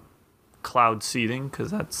are cloud seeding,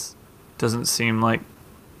 because that's doesn't seem like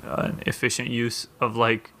an efficient use of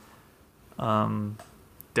like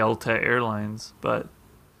Delta Airlines, but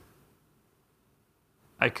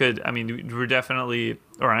we're definitely,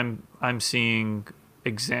 or I'm seeing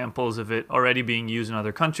examples of it already being used in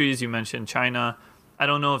other countries. You mentioned China. I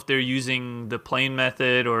don't know if they're using the plane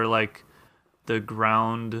method or like the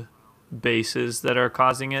ground bases that are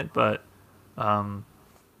causing it, but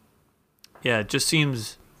yeah, it just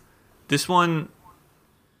seems this one.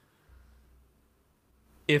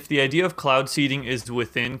 If the idea of cloud seeding is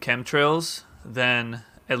within chemtrails, then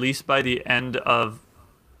at least by the end of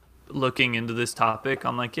looking into this topic,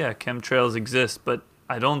 I'm like, yeah, chemtrails exist, but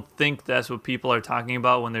I don't think that's what people are talking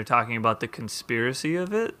about when they're talking about the conspiracy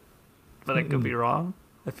of it. But I could be wrong.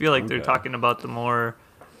 I feel like they're Okay. talking about the more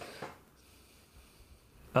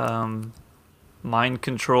mind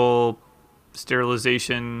control,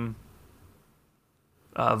 sterilization,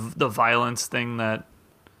 the violence thing that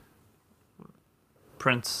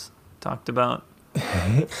Prince talked about.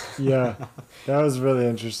 Yeah, that was really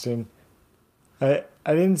interesting. I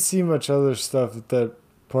didn't see much other stuff that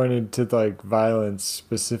pointed to like violence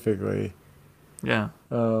specifically. Yeah.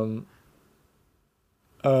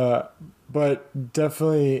 But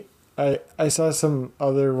definitely I saw some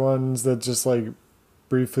other ones that just like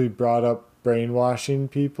briefly brought up brainwashing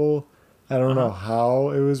people. I don't know how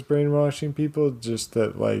it was brainwashing people, just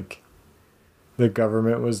that like the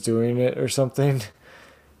government was doing it or something.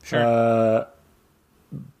 Sure.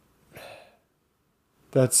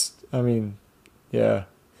 That's, I mean, yeah.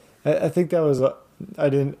 I think that was, I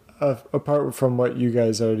didn't, apart from what you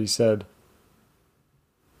guys already said,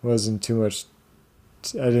 wasn't too much,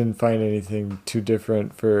 I didn't find anything too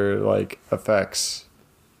different for, like, effects.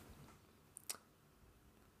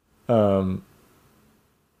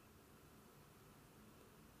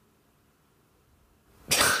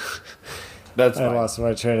 That's I fine. lost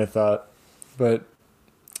my train of thought, but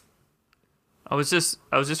I was just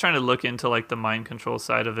trying to look into like the mind control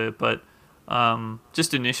side of it, but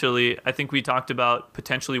just initially, I think we talked about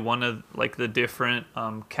potentially one of like the different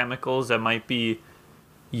chemicals that might be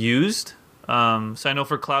used. So I know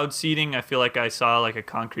for cloud seeding, I feel like I saw like a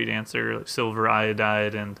concrete answer, like silver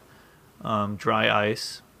iodide and dry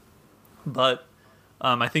ice. But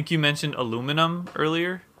I think you mentioned aluminum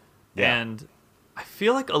earlier, Yeah. and I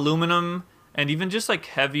feel like aluminum and even just like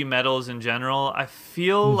heavy metals in general, I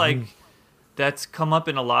feel like that's come up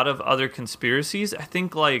in a lot of other conspiracies. I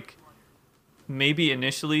think like maybe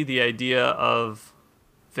initially the idea of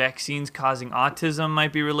vaccines causing autism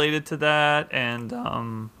might be related to that, and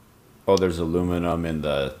Oh, there's aluminum in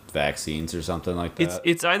the vaccines or something like that.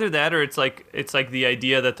 it's either that or it's like the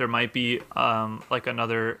idea that there might be like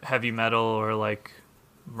another heavy metal or like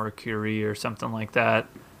mercury or something like that.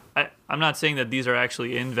 I'm not saying that these are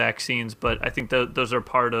actually in vaccines, but I think that those are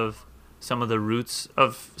part of some of the roots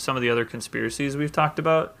of some of the other conspiracies we've talked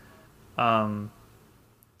about. Yeah,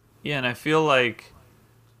 and I feel like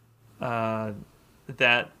that,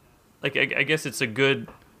 like, I guess it's a good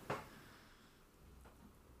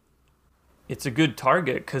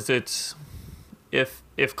target because it's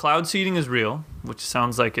if cloud seeding is real, which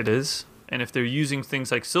sounds like it is, and if they're using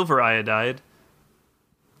things like silver iodide,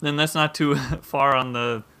 then that's not too far on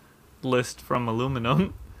the list from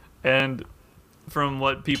aluminum. And from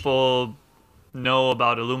what people know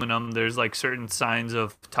about aluminum, there's like certain signs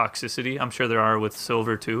of toxicity. I'm sure there are with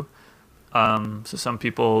silver too. So some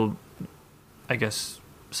people, I guess,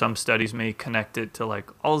 some studies may connect it to like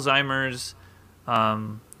Alzheimer's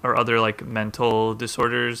or other like mental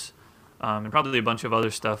disorders, and probably a bunch of other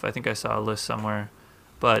stuff. I think I saw a list somewhere,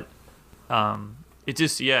 but it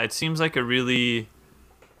just it seems like a really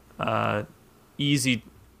easy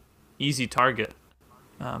target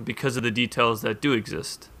because of the details that do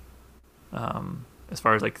exist, as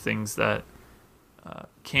far as like things that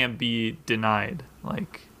can't be denied.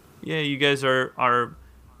 Like, yeah, you guys are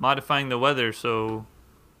modifying the weather, so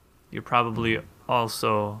you're probably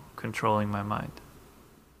also controlling my mind.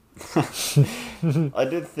 I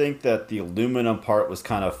did think that the aluminum part was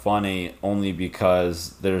kind of funny only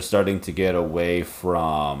because they're starting to get away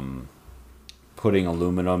from putting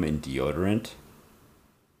aluminum in deodorant.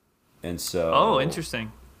 And so... Oh,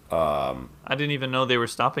 interesting. I didn't even know they were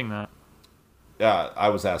stopping that. Yeah, I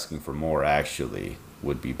was asking for more, actually,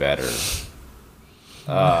 would be better.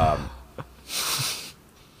 But,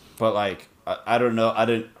 like, I don't know.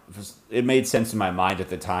 It made sense in my mind at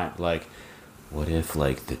the time. Like, what if,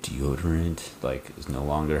 like, the deodorant, like, is no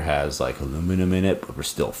longer has, like, aluminum in it, but we're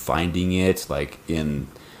still finding it, like, in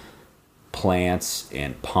plants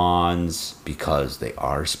and ponds because they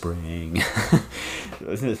are spraying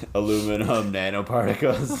aluminum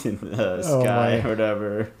nanoparticles in the sky or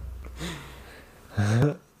whatever.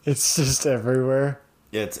 it's just everywhere.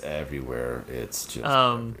 It's everywhere. It's just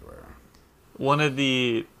everywhere. One of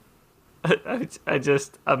the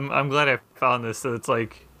I'm glad I found this. So it's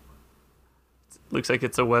like, looks like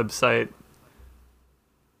it's a website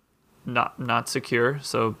not secure,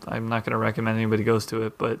 so I'm not going to recommend anybody goes to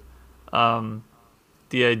it, but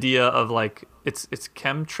the idea of like it's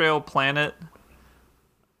Chemtrail Planet.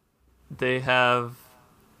 They have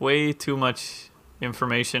way too much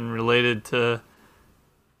information related to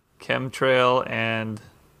chemtrail and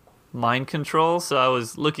mind control, so I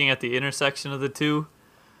was looking at the intersection of the two,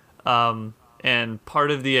 and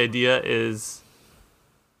part of the idea is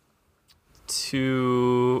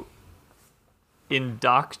to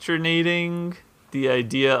indoctrinating the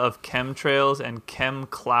idea of chemtrails and chem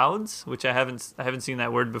clouds, which I haven't seen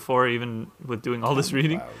that word before, even with doing all this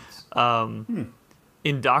reading.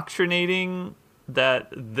 Indoctrinating that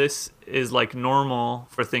this is like normal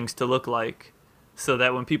for things to look like, so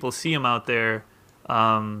that when people see them out there,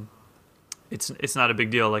 it's not a big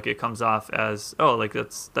deal. Like it comes off as, oh, like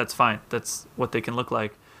that's fine. That's what they can look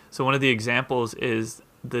like. So one of the examples is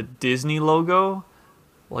the Disney logo,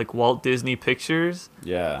 like Walt Disney Pictures.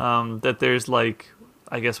 Yeah. That there's like,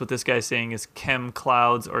 I guess what this guy's saying is chem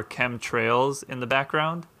clouds or chemtrails in the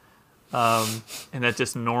background. And that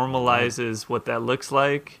just normalizes what that looks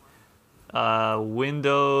like.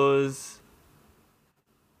 Windows.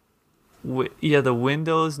 The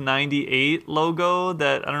Windows 98 logo.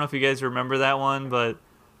 That I don't know if you guys remember that one, but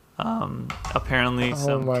apparently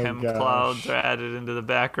some chem clouds are added into the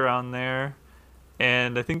background there.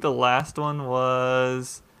 And I think the last one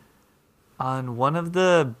was on one of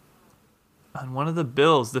the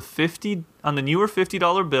bills, on the newer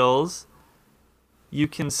 $50 bills. You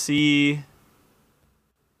can see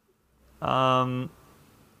whatever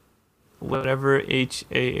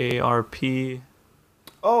HAARP.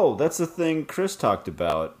 Oh, that's the thing Chris talked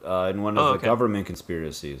about in one of the government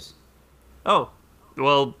conspiracies. Oh,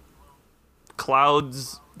 well,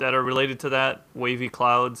 clouds that are related to that, wavy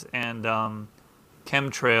clouds, and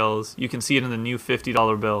chemtrails. You can see it in the new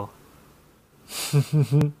 $50 bill.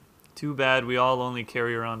 Too bad we all only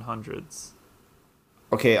carry around hundreds.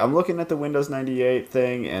 Okay, I'm looking at the Windows 98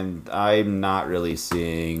 thing, and I'm not really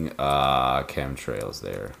seeing chemtrails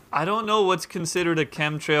there. I don't know what's considered a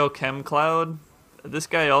chemtrail, chem cloud. This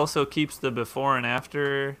guy also keeps the before and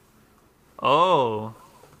after. Oh,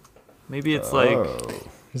 maybe it's like.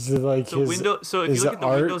 Is it like so his, So if you look at the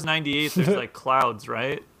Windows 98, there's like clouds,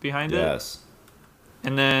 right, behind it. Yes.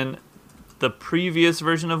 And then the previous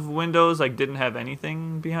version of Windows like didn't have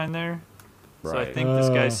anything behind there. Right. So I think this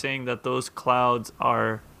guy's saying that those clouds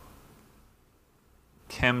are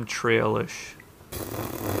chemtrailish.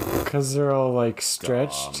 Because they're all like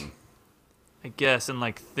stretched. I guess, and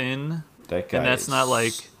like thin. That guy and that's not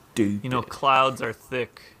like, stupid. Clouds are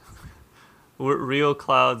thick. Real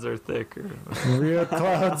clouds are thicker. Real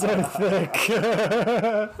clouds are thick.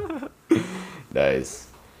 Nice.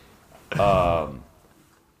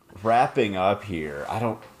 Wrapping up here,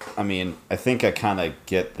 I think I kind of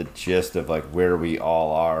get the gist of like where we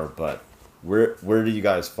all are, but where do you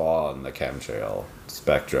guys fall on the chemtrail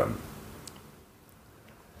spectrum?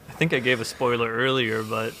 I think I gave a spoiler earlier,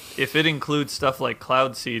 but if it includes stuff like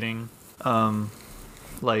cloud seeding,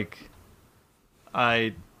 like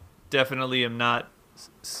I definitely am not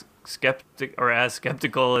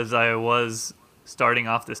skeptical as I was starting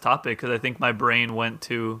off this topic, because I think my brain went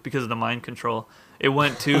to, because of the mind control, it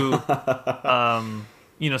went to some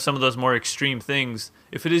of those more extreme things.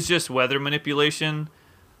 If it is just weather manipulation,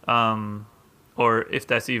 or if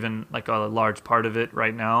that's even like a large part of it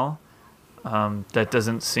right now, that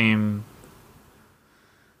doesn't seem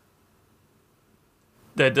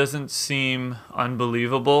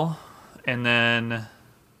unbelievable. And then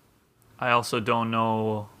I also don't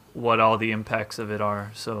know what all the impacts of it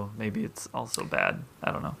are, so maybe it's also bad.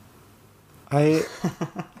 I don't know.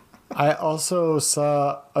 I also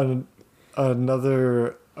saw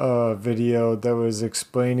another video that was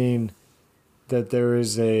explaining that there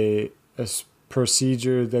is a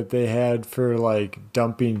procedure that they had for like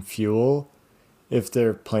dumping fuel if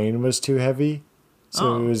their plane was too heavy,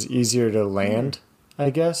 so it was easier to land, I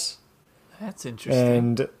guess. That's interesting.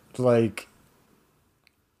 And like,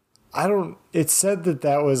 it said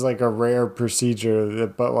that was like a rare procedure,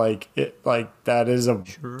 but like that is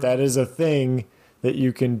a thing that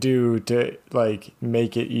you can do to like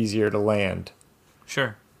make it easier to land.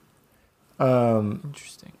 Sure.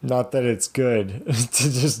 Interesting. Not that it's good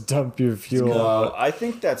to just dump your fuel out. I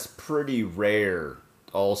think that's pretty rare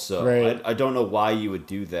also. Right. I don't know why you would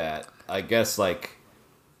do that. I guess like,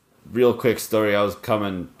 real quick story, I was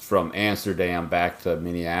coming from Amsterdam back to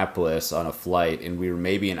Minneapolis on a flight, and we were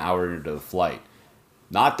maybe an hour into the flight.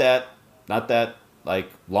 Not that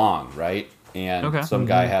like long, right? And some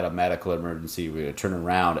guy had a medical emergency. We would turn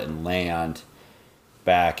around and land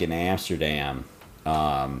back in Amsterdam.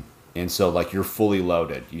 And so like you're fully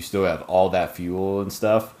loaded. You still have all that fuel and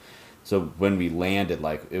stuff. So when we landed,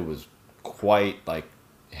 like it was quite like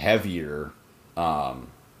heavier.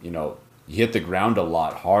 You hit the ground a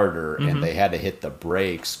lot harder, and they had to hit the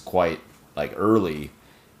brakes quite like early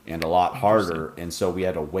and a lot harder. And so we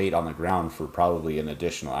had to wait on the ground for probably an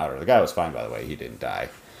additional hour. The guy was fine, by the way. He didn't die.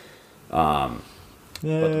 But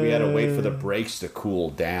we had to wait for the brakes to cool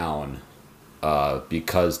down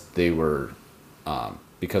because they were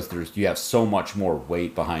because you have so much more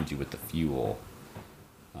weight behind you with the fuel.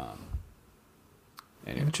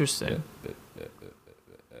 Anyway, Interesting.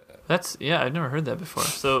 That's I've never heard that before.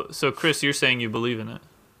 So Chris, you're saying you believe in it?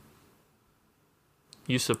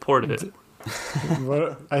 You support it?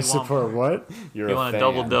 What I support? What? You're You a want fan. a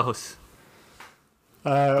double dose?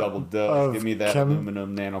 Double dose. Of Give me that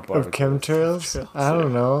aluminum nanoparticle. Of chemtrails? I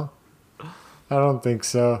don't know. I don't think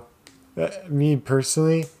so. Me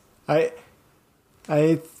personally, I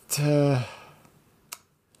don't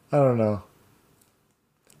know.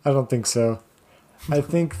 I don't think so. I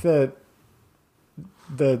think that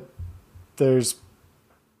there's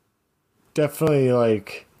definitely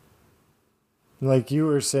like you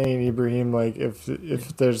were saying, Ibrahim, like if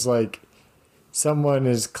there's like someone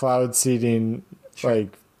is cloud seeding,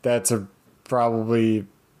 like that's probably,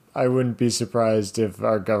 I wouldn't be surprised if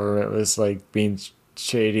our government was like being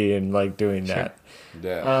shady and like doing that.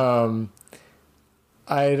 Yeah.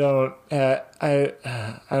 I don't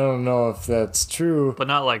know if that's true, But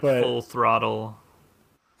not like But- full throttle.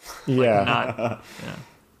 yeah. Not. Yeah.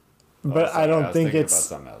 But Sorry, I don't was think thinking it's about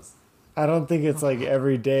something else. I don't think it's like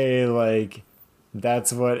every day like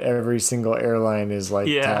that's what every single airline is like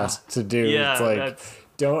Yeah. tasked to do. Yeah, It's like that's-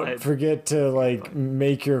 don't I- forget to like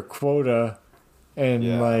make your quota and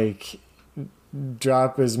Yeah. like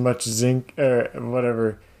drop as much zinc or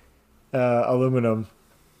whatever aluminum.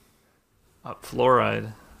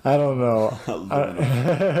 Fluoride. I don't know.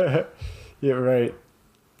 Aluminum. Yeah, right.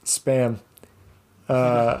 Spam.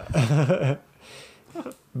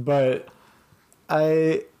 But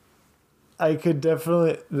I could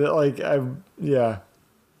definitely like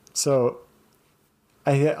So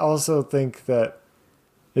I also think that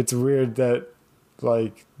it's weird that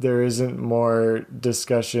like there isn't more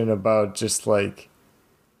discussion about just like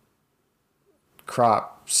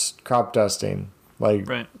crop dusting.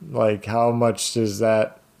 Right. Like how much does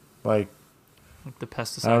that like Like the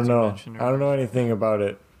pesticides I don't you know. mentioned I don't know anything about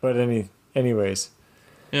it. But anyways,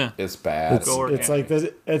 Yeah. It's bad. it's like this.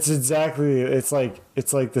 It's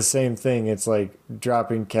like the same thing. It's like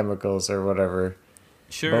dropping chemicals or whatever.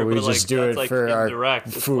 Sure, But we like, just do that's it like for our indirect.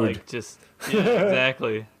 It's food. like just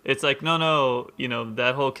exactly. It's like no,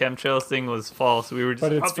 that whole chemtrails thing was false. We were just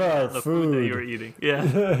But it's dropping for it our on the food that food. you were eating.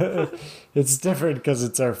 Yeah, It's different because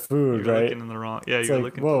it's our food, you're right? looking in the wrong. Yeah, It's you're like,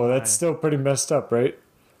 looking. whoa, too that's high. still pretty messed up, right?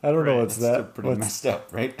 I don't know Right. what's It's still that. pretty messed up,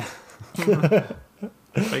 right?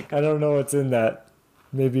 Like, I don't know what's in that.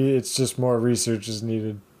 Maybe it's just more research is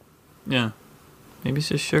needed. yeah, maybe it's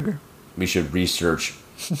just sugar. We should research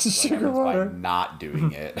what Sugar happens water. by not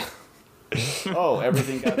doing it. Oh,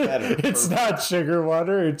 everything got better. It's Perfect. not sugar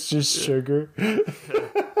water. It's just sugar.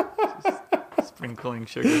 Sprinkling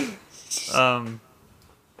sugar. Corn,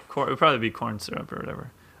 it would probably be corn syrup or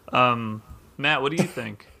whatever. Matt, what do you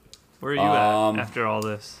think? Where are you at after all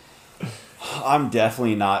this? I'm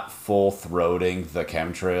definitely not full-throating the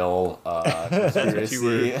chemtrail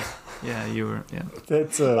conspiracy. Yeah, you were. Yeah.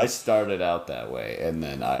 That's I started out that way, and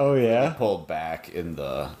then I Oh, yeah? really pulled back in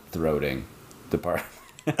the throating department.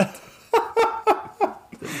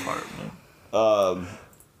 Department.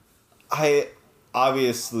 I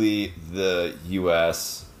obviously the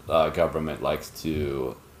U.S. Government likes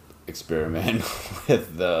to experiment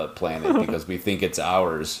with the planet because we think it's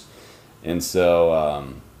ours, and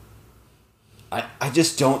so I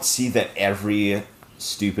just don't see that every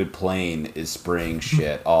stupid plane is spraying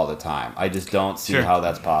shit all the time. I just don't see Sure. how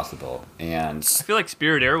that's possible, and I feel like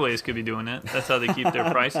Spirit Airways could be doing it. That's how they keep their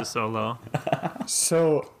prices so low.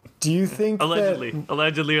 So, do you think Allegedly. that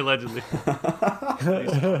Allegedly.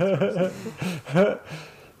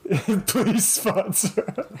 please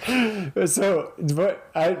sponsor? So, what?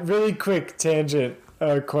 Really quick tangent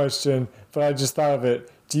question, but I just thought of it.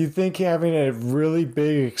 Do you think having a really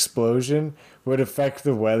big explosion would affect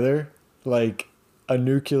the weather, like a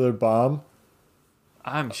nuclear bomb?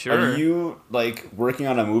 I'm sure. are you like working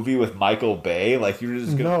on a movie with Michael Bay? Like you're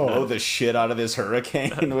just gonna No. blow the shit out of this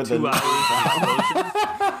hurricane with 2 a hours.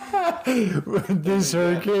 This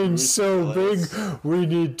hurricane's so big, we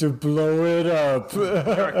need to blow it up.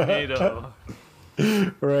 Sharknado.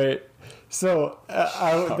 Right. So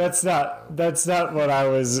that's not what I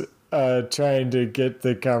was trying to get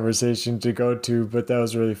the conversation to go to, but that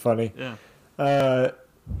was really funny. Yeah.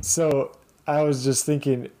 So I was just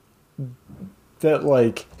thinking that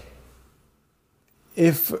like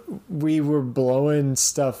if we were blowing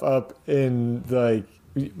stuff up in like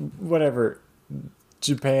whatever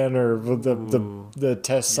Japan or the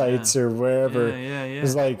test sites or wherever, Yeah.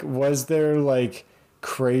 is like was there like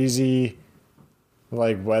crazy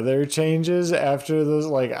like weather changes after those?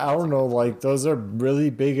 Like I don't know, like those are really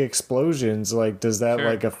big explosions. Like does that Sure.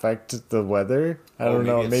 like affect the weather? I don't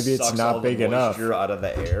know. Maybe it's sucks all not the big enough. moisture out of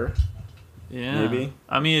the air. Yeah. Maybe.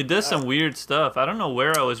 I mean, it does some weird stuff. I don't know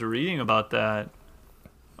where I was reading about that.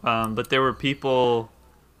 But there were people,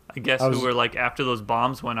 I guess, who were like, after those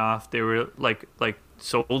bombs went off, they were like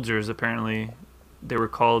soldiers, apparently. They were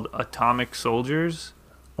called atomic soldiers.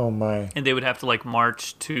 Oh my. And they would have to like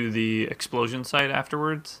march to the explosion site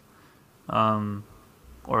afterwards. Or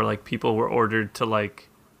like people were ordered to like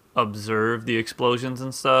observe the explosions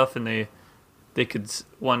and stuff, and they could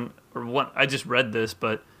I just read this,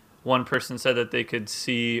 but one person said that they could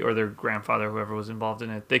see, or their grandfather, whoever was involved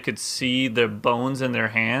in it, they could see the bones in their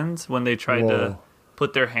hands when they tried to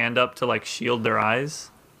put their hand up to like shield their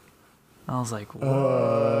eyes. I was like, what?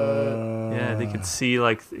 Yeah, they could see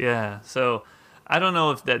like, yeah. So I don't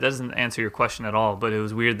know if that doesn't answer your question at all, but it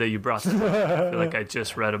was weird that you brought that up. I feel like I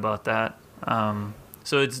just read about that.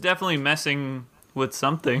 So it's definitely messing with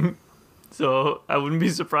something. So I wouldn't be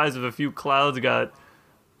surprised if a few clouds got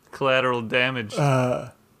collateral damage.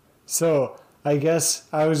 So I guess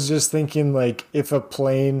I was just thinking, like, if a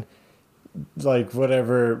plane, like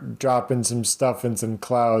whatever, dropping some stuff in some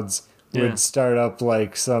clouds would start up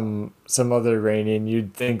like some other raining,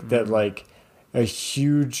 you'd think that like a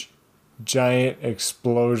huge giant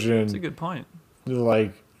explosion. That's a good point.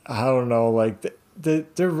 Like, I don't know, like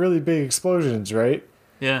they're really big explosions, right?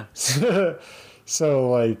 Yeah. So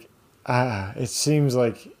like, it seems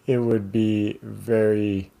like it would be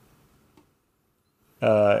very.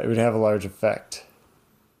 It would have a large effect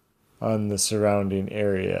on the surrounding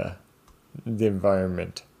area, the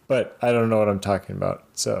environment. But I don't know what I'm talking about.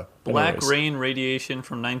 So, Black anyways. rain radiation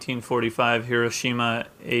from 1945 Hiroshima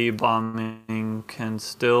A bombing can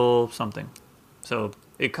still something. So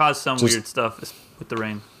it caused some weird stuff with the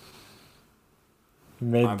rain.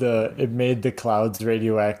 It made the clouds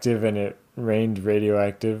radioactive and it rained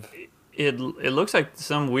radioactive. It looks like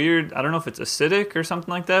some weird, I don't know if it's acidic or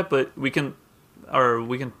something like that, but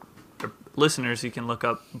listeners, you can look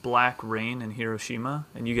up black rain in Hiroshima,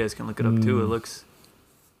 and you guys can look it up too. It looks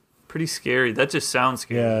pretty scary. That just sounds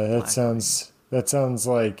scary. Yeah, that sounds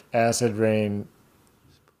like acid rain.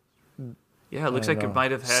 Yeah, it looks like it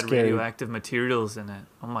might have had radioactive materials in it.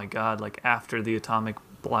 Oh my god, like after the atomic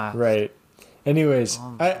blast. Right. Anyways,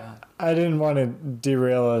 I didn't want to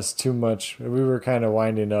derail us too much. We were kind of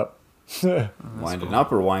winding up. Winding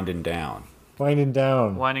up or winding down? Winding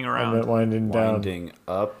down. Winding around. I meant winding down. Winding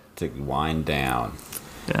up to wind down.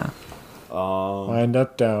 Yeah. Wind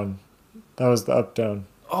up, down. That was the up, down.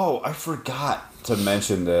 Oh, I forgot to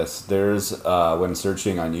mention this. There's, when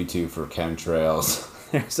searching on YouTube for chemtrails,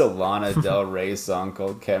 there's a Lana Del Rey song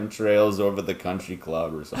called Chemtrails Over the Country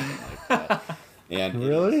Club or something like that. And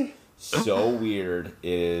really? So weird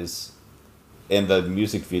is, and the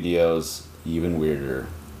music video's even weirder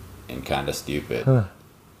and kind of stupid. Huh.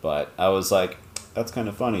 But I was like, that's kind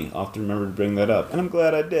of funny. I'll have to remember to bring that up. And I'm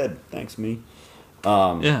glad I did. Thanks, me.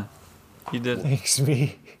 Yeah, you did. Thanks,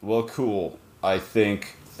 me. Well, cool. I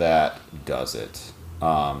think that does it.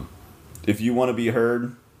 If you want to be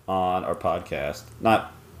heard on our podcast,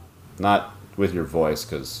 not with your voice,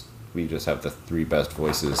 because we just have the 3 best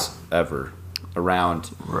voices ever around.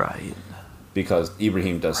 Right. Because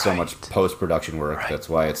Ibrahim does so much post-production work. Right. That's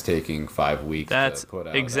why it's taking 5 weeks to put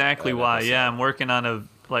out. Exactly why. Episode. Yeah, I'm working on an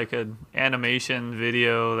animation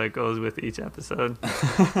video that goes with each episode.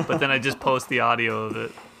 But then I just post the audio of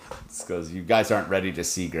it. It's because you guys aren't ready to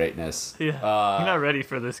see greatness. Yeah, you're not ready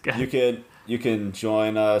for this guy. You can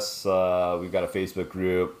join us. We've got a Facebook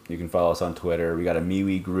group. You can follow us on Twitter. We got a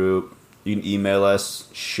MeWe group. You can email us,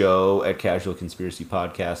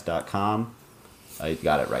 show@casualconspiracypodcast.com. I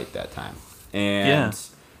got it right that time. And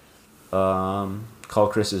call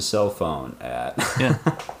Chris's cell phone at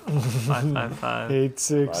 555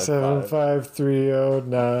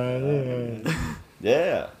 8675309.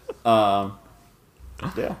 Yeah.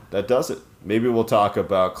 Yeah, that does it. Maybe we'll talk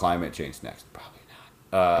about climate change next. Probably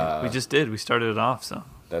not. We just did. We started it off, so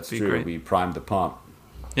that's true. Great. We primed the pump.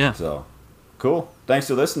 Yeah. So, cool. Thanks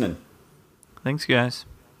for listening. Thanks, guys.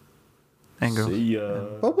 And girls. See ya.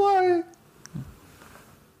 Bye-bye.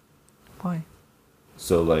 Bye.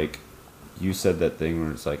 So, like, you said that thing where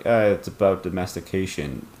it's like, it's about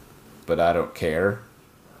domestication, but I don't care.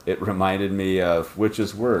 It reminded me of which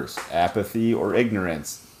is worse, apathy or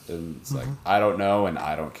ignorance. And it's like, I don't know and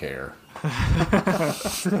I don't care.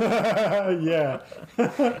 Yeah.